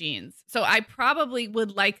trendy jeans. So I probably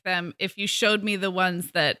would like them if you showed me the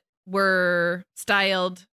ones that were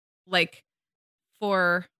styled like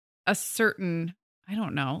for a certain, I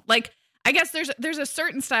don't know, like I guess there's a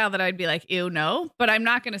certain style that I'd be like, ew, no, but I'm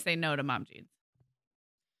not going to say no to mom jeans.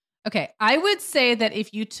 Okay. I would say that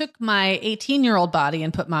if you took my 18-year-old body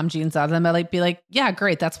and put mom jeans on them, I'd be like, yeah,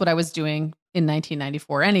 great. That's what I was doing in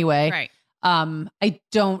 1994 anyway. Right. I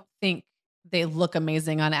don't think they look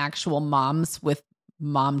amazing on actual moms with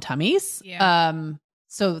mom tummies. Yeah.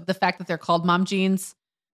 So the fact that they're called mom jeans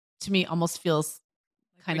to me almost feels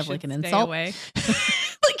kind of like an insult. Away.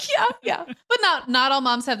 Yeah. But not all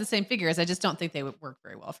moms have the same figures. I just don't think they would work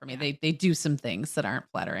very well for me. Yeah. They do some things that aren't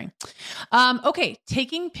flattering. Okay.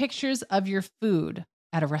 Taking pictures of your food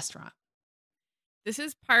at a restaurant. This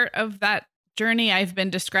is part of that journey I've been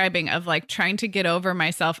describing of like trying to get over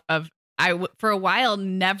myself of for a while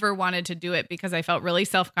never wanted to do it because I felt really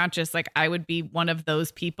self-conscious. Like I would be one of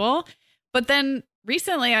those people. But then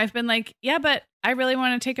recently I've been like, yeah, but I really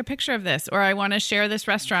want to take a picture of this, or I want to share this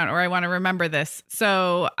restaurant, or I want to remember this.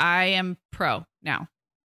 So I am pro now.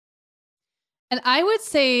 And I would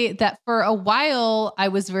say that for a while I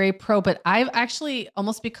was very pro, but I've actually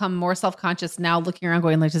almost become more self-conscious now looking around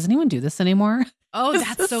going like, does anyone do this anymore? Oh,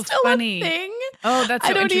 that's so funny. Thing? Oh, that's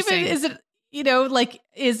so interesting.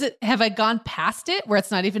 Have I gone past it where it's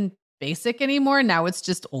not even basic anymore? Now it's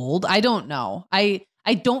just old. I don't know. I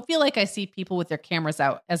don't feel like I see people with their cameras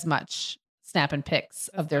out as much snapping pics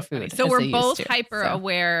of their food. So we're both hyper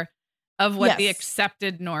aware of what the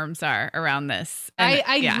accepted norms are around this. And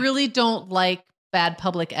I really don't like bad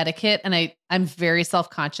public etiquette. And I'm very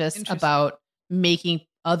self-conscious about making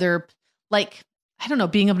other, like, I don't know,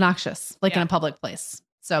 being obnoxious, like in a public place.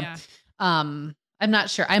 So I'm not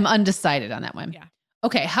sure. I'm undecided on that one. Yeah.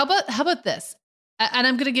 Okay. How about this? And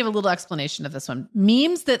I'm going to give a little explanation of this one.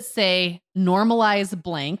 Memes that say normalize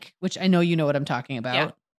blank, which I know you know what I'm talking about.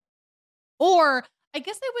 Yeah. Or I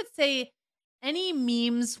guess I would say any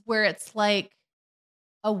memes where it's like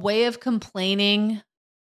a way of complaining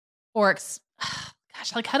or,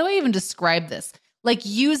 gosh, like how do I even describe this? Like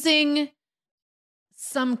using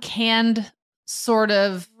some canned sort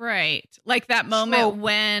of. Right. Like that moment trope.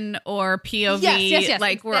 When or POV, yes,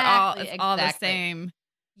 like exactly, we're all the same.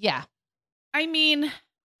 Yeah. I mean,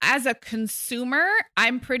 as a consumer,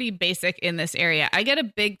 I'm pretty basic in this area. I get a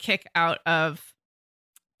big kick out of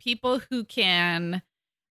people who can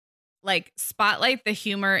like spotlight the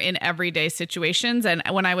humor in everyday situations. And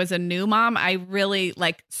when I was a new mom, I really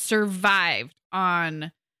like survived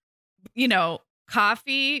on,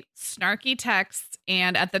 coffee, snarky texts,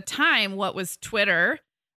 and at the time, what was Twitter,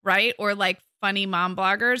 right? Or like funny mom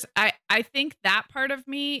bloggers. I think that part of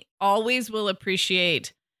me always will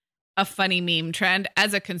appreciate a funny meme trend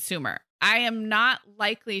as a consumer. I am not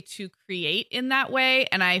likely to create in that way.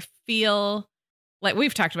 And I feel like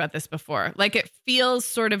we've talked about this before, like it feels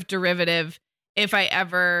sort of derivative if I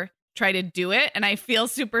ever try to do it. And I feel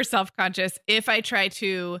super self-conscious if I try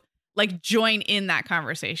to like join in that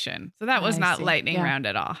conversation. So that was not lightning round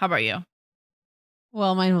at all. How about you?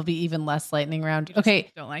 Well, mine will be even less lightning round. Okay.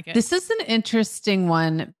 Don't like it. This is an interesting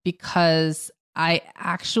one because I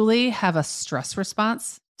actually have a stress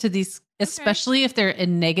response to these, especially if they're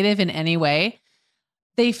in negative in any way.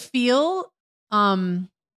 They feel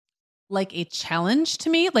like a challenge to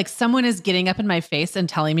me. Like someone is getting up in my face and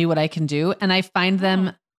telling me what I can do. And I find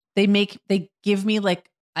them, they give me like,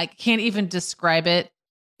 I can't even describe it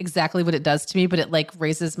exactly what it does to me, but it like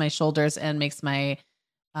raises my shoulders and makes my,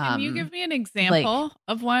 can you give me an example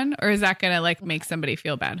of one, or is that going to like make somebody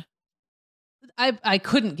feel bad? I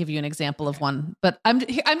couldn't give you an example of one, but I'm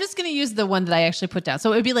just going to use the one that I actually put down.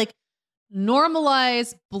 So it would be like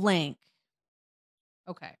normalize blank.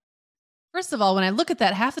 Okay. First of all, when I look at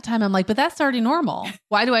that, half the time I'm like, but that's already normal.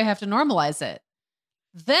 Why do I have to normalize it?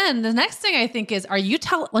 Then the next thing I think is, are you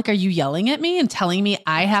yelling at me and telling me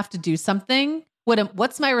I have to do something?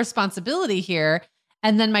 What's my responsibility here?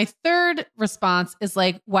 And then my third response is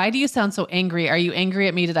like, why do you sound so angry? Are you angry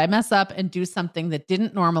at me? Did I mess up and do something that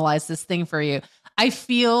didn't normalize this thing for you? I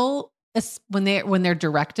feel when they're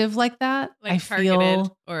directive like that, like I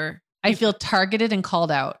feel targeted and called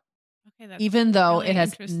out. Okay, even though really it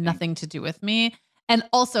has nothing to do with me. And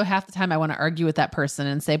also half the time I want to argue with that person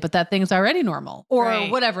and say, but that thing's already normal, or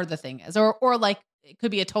whatever the thing is, or like it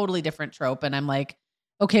could be a totally different trope. And I'm like,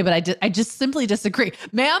 okay, but I just simply disagree.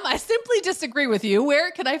 Ma'am, I simply disagree with you.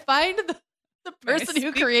 Where can I find the person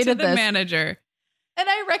who created the this? Manager. And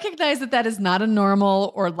I recognize that is not a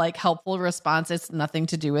normal or like helpful response. It's nothing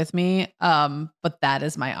to do with me. But that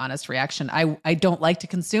is my honest reaction. I don't like to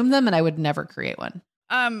consume them and I would never create one.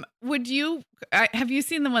 Have you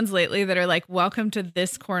seen the ones lately that are like, welcome to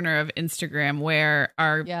this corner of Instagram where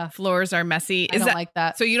our floors are messy? I don't like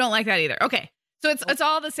that. So you don't like that either. Okay. So it's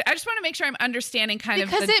all the same. I just want to make sure I'm understanding kind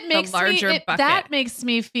because of it makes the larger bucket. That makes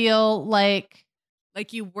me feel like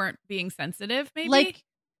you weren't being sensitive, maybe. Like,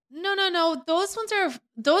 no. Those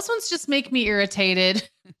ones just make me irritated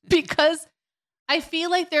because I feel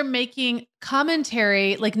like they're making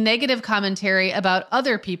commentary, like negative commentary about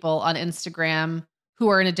other people on Instagram who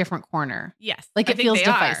are in a different corner. Yes. Like it feels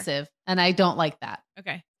divisive. And I don't like that.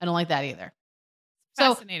 Okay. I don't like that either.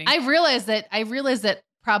 Fascinating. So I realize that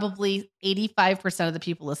probably 85% of the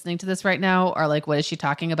people listening to this right now are like, what is she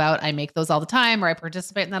talking about? I make those all the time, or I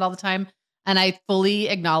participate in that all the time. And I fully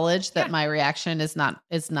acknowledge that my reaction is not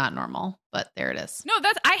normal, but there it is. No,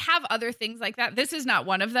 I have other things like that. This is not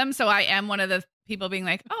one of them. So I am one of the people being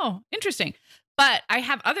like, oh, interesting. But I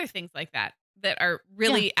have other things like that are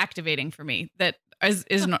really activating for me that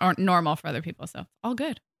is normal for other people. So all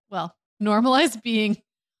good. Well, normalize being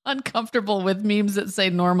uncomfortable with memes that say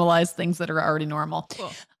normalize things that are already normal.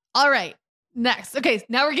 Cool. All right. Next. Okay.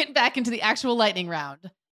 Now we're getting back into the actual lightning round.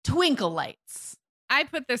 Twinkle lights. I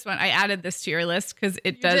put this one. I added this to your list because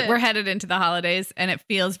it does. We're headed into the holidays and it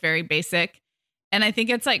feels very basic. And I think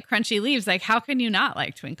it's like crunchy leaves. Like, how can you not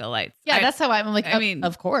like twinkle lights? Yeah, that's how I'm like, I mean,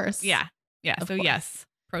 of course. Yeah. Of so course. Yes,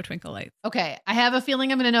 pro twinkle lights. Okay. I have a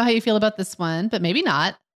feeling I'm going to know how you feel about this one, but maybe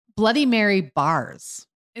not. Bloody Mary bars.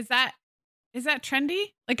 Is that trendy?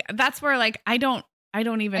 Like, that's where like, I don't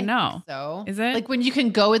even know. So is it like when you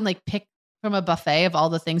can go and like pick from a buffet of all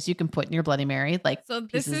the things you can put in your Bloody Mary, like so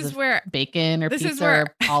this is where bacon or pizza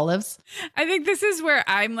or olives. I think this is where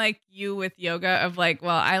I'm like you with yoga of like,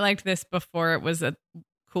 well, I liked this before it was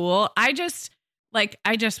cool. I just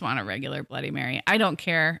want a regular Bloody Mary. I don't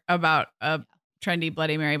care about a trendy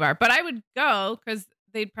Bloody Mary bar, but I would go because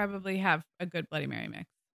they'd probably have a good Bloody Mary mix.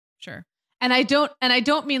 Sure. And I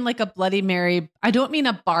don't mean like a Bloody Mary. I don't mean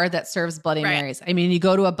a bar that serves Bloody Marys. I mean, you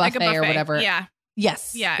go to a buffet or whatever. Yeah.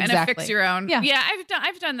 Yes. Yeah. Exactly. And a fix your own. Yeah.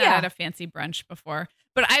 I've done that at a fancy brunch before,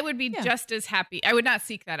 but I would be just as happy. I would not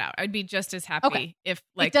seek that out. I'd be just as happy if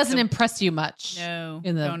like it doesn't impress you much. No.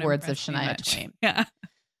 In the words of Shania Twain. Yeah.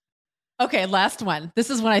 Okay. Last one. This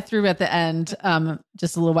is one I threw at the end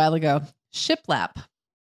just a little while ago. Shiplap.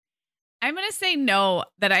 I'm going to say no,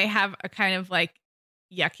 that I have a kind of like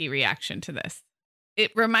yucky reaction to this.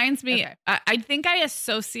 It reminds me, I think I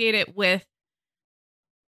associate it with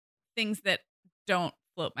things that don't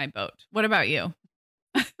float my boat. What about you?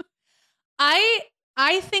 I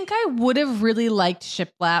think I would have really liked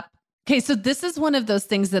shiplap. Okay, so this is one of those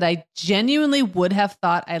things that I genuinely would have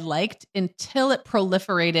thought I liked until it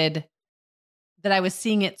proliferated that I was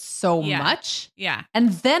seeing it so much. Yeah. And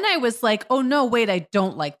then I was like, oh no, wait, I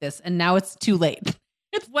don't like this. And now it's too late.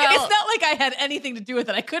 It's not like I had anything to do with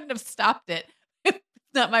it. I couldn't have stopped it. It's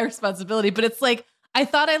not my responsibility, but it's like, I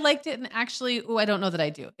thought I liked it and actually, I don't know that I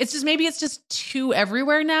do. It's just, maybe it's just too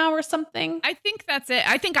everywhere now or something. I think that's it.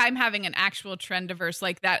 I think I'm having an actual trend averse,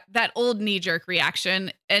 like that old knee jerk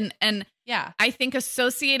reaction. And yeah, I think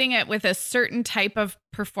associating it with a certain type of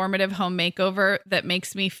performative home makeover that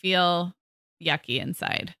makes me feel yucky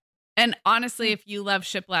inside. And honestly, if you love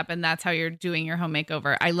shiplap and that's how you're doing your home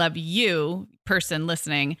makeover, I love you, person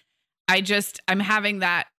listening. I'm having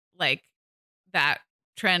that, like that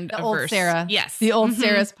trend the averse. Old Sarah. Yes. The old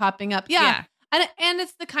Sarah's popping up. Yeah. And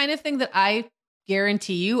it's the kind of thing that I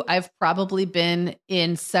guarantee you I've probably been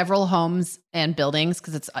in several homes and buildings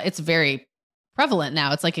because it's very prevalent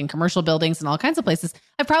now. It's like in commercial buildings and all kinds of places.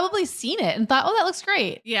 I've probably seen it and thought, oh, that looks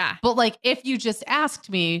great. Yeah. But like, if you just asked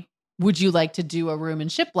me, would you like to do a room in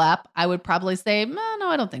shiplap? I would probably say, no,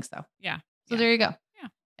 I don't think so. Yeah. So there you go.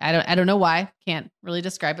 Yeah. I don't know why. Can't really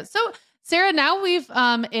describe it. So Sarah, now we've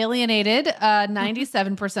alienated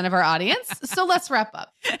 97% of our audience. So let's wrap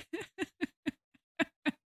up.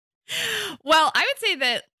 Well, I would say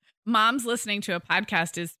that moms listening to a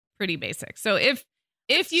podcast is pretty basic. So if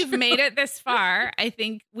you've made it this far, I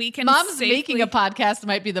think we can. Moms making a podcast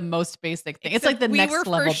might be the most basic thing. It's like the next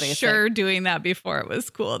level basic. We were for sure doing that before it was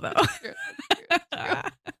cool, though.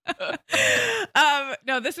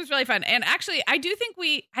 No, this was really fun, and actually, I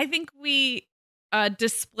think we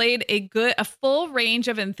displayed a full range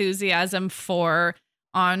of enthusiasm for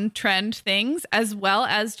on trend things, as well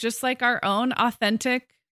as just like our own authentic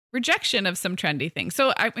rejection of some trendy things.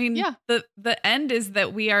 So I mean, the end is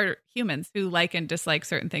that we are humans who like and dislike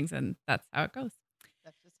certain things, and that's how it goes.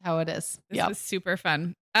 That's just how it is. This was super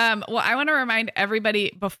fun. Well, I want to remind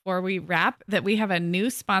everybody before we wrap that we have a new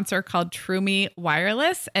sponsor called TrueMe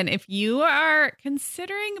Wireless. And if you are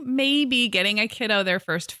considering maybe getting a kiddo their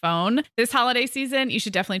first phone this holiday season, you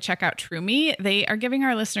should definitely check out TrueMe. They are giving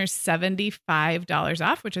our listeners $75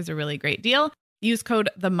 off, which is a really great deal. Use code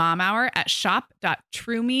TheMomHour at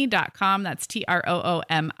shop.troomi.com. That's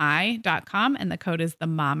TROOMI.com. And the code is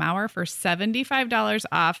TheMomHour for $75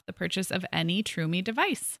 off the purchase of any Troomi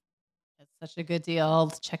device. It's such a good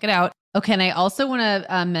deal. Check it out. Okay. And I also want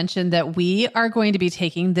to mention that we are going to be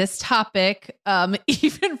taking this topic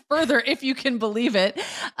even further, if you can believe it,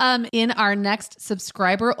 in our next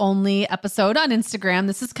subscriber only episode on Instagram.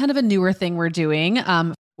 This is kind of a newer thing we're doing,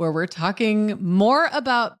 where we're talking more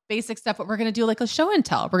about basic stuff, but we're going to do like a show and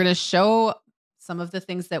tell. We're going to show some of the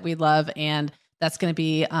things that we love, and that's going to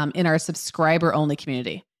be in our subscriber only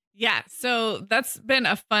community. Yeah, so that's been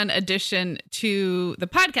a fun addition to the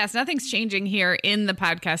podcast. Nothing's changing here in the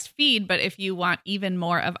podcast feed, but if you want even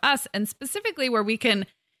more of us, and specifically where we can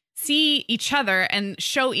see each other and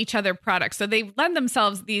show each other products. So they lend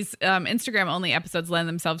themselves, these Instagram only episodes lend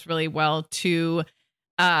themselves really well to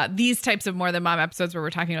these types of More Than Mom episodes where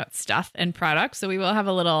we're talking about stuff and products. So we will have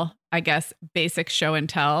a little, I guess, basic show and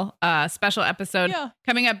tell special episode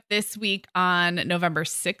coming up this week on November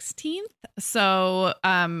 16th. So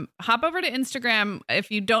hop over to Instagram.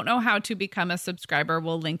 If you don't know how to become a subscriber,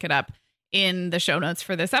 we'll link it up in the show notes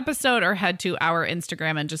for this episode, or head to our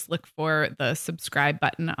Instagram and just look for the subscribe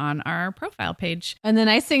button on our profile page. And the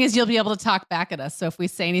nice thing is you'll be able to talk back at us. So if we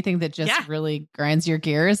say anything that just really grinds your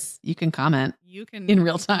gears, you can comment. You can in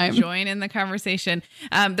real time join in the conversation.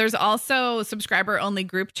 There's also subscriber only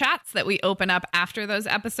group chats that we open up after those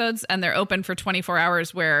episodes, and they're open for 24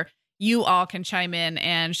 hours where you all can chime in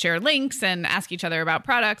and share links and ask each other about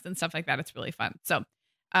products and stuff like that. It's really fun. So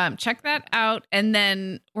check that out. And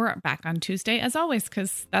then we're back on Tuesday as always,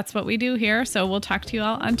 because that's what we do here. So we'll talk to you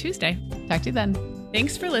all on Tuesday. Talk to you then.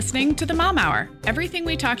 Thanks for listening to The Mom Hour. Everything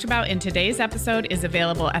we talked about in today's episode is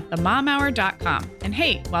available at themomhour.com. And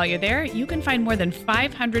hey, while you're there, you can find more than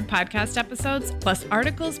 500 podcast episodes, plus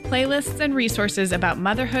articles, playlists, and resources about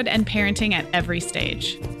motherhood and parenting at every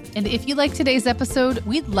stage. And if you like today's episode,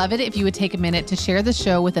 we'd love it if you would take a minute to share the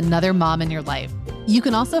show with another mom in your life. You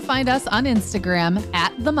can also find us on Instagram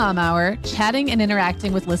at The Mom Hour, chatting and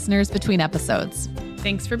interacting with listeners between episodes.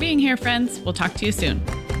 Thanks for being here, friends. We'll talk to you soon.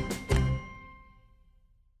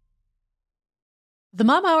 The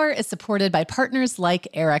Mom Hour is supported by partners like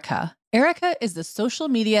Erica. Erica is the social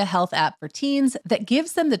media health app for teens that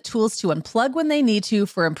gives them the tools to unplug when they need to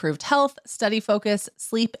for improved health, study focus,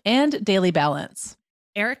 sleep, and daily balance.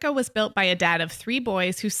 Erica was built by a dad of 3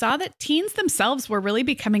 boys who saw that teens themselves were really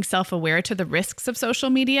becoming self-aware to the risks of social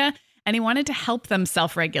media, and he wanted to help them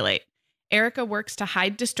self-regulate. Erica works to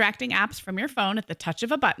hide distracting apps from your phone at the touch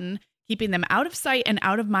of a button, keeping them out of sight and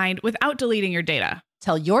out of mind without deleting your data.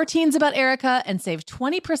 Tell your teens about Erica and save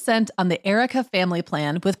 20% on the Erica family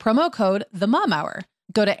plan with promo code TheMomHour.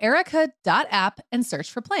 Go to erica.app and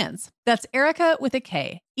search for plans. That's Erica with a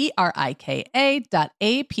K, ERIKA.app,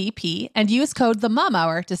 and use code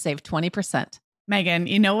TheMomHour to save 20%. Megan,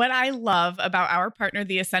 you know what I love about our partner,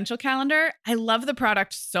 The Essential Calendar? I love the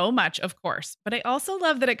product so much, of course, but I also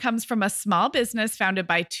love that it comes from a small business founded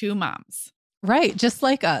by 2 moms. Right, just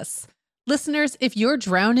like us. Listeners, if you're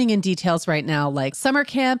drowning in details right now, like summer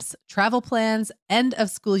camps, travel plans, end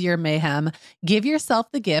of school year mayhem, give yourself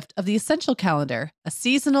the gift of the Essential Calendar, a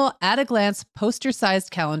seasonal, at-a-glance,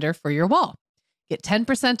 poster-sized calendar for your wall. Get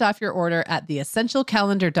 10% off your order at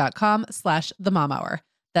theessentialcalendar.com/themomhour.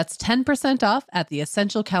 That's 10% off at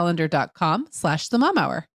theessentialcalendar.com/themomhour.